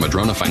services through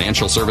Madrona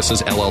Financial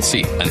Services,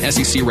 LLC, an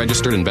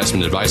SEC-registered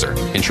investment advisor.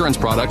 Insurance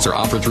products are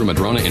offered through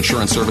Madrona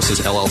Insurance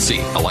Services, LLC,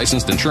 a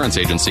licensed insurance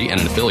agency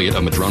and an affiliate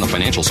of Madrona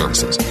Financial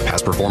Services.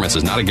 Past performance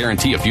is not a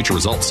guarantee of future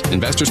results.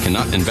 Investors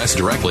cannot invest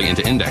directly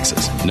into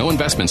indexes. No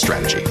investment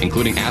strategy,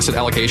 including asset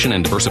allocation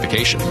and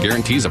diversification,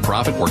 guarantees a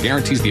profit or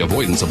guarantees the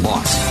avoidance of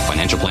loss.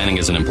 Financial planning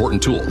is an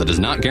important tool that does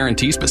not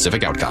guarantee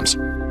specific outcomes.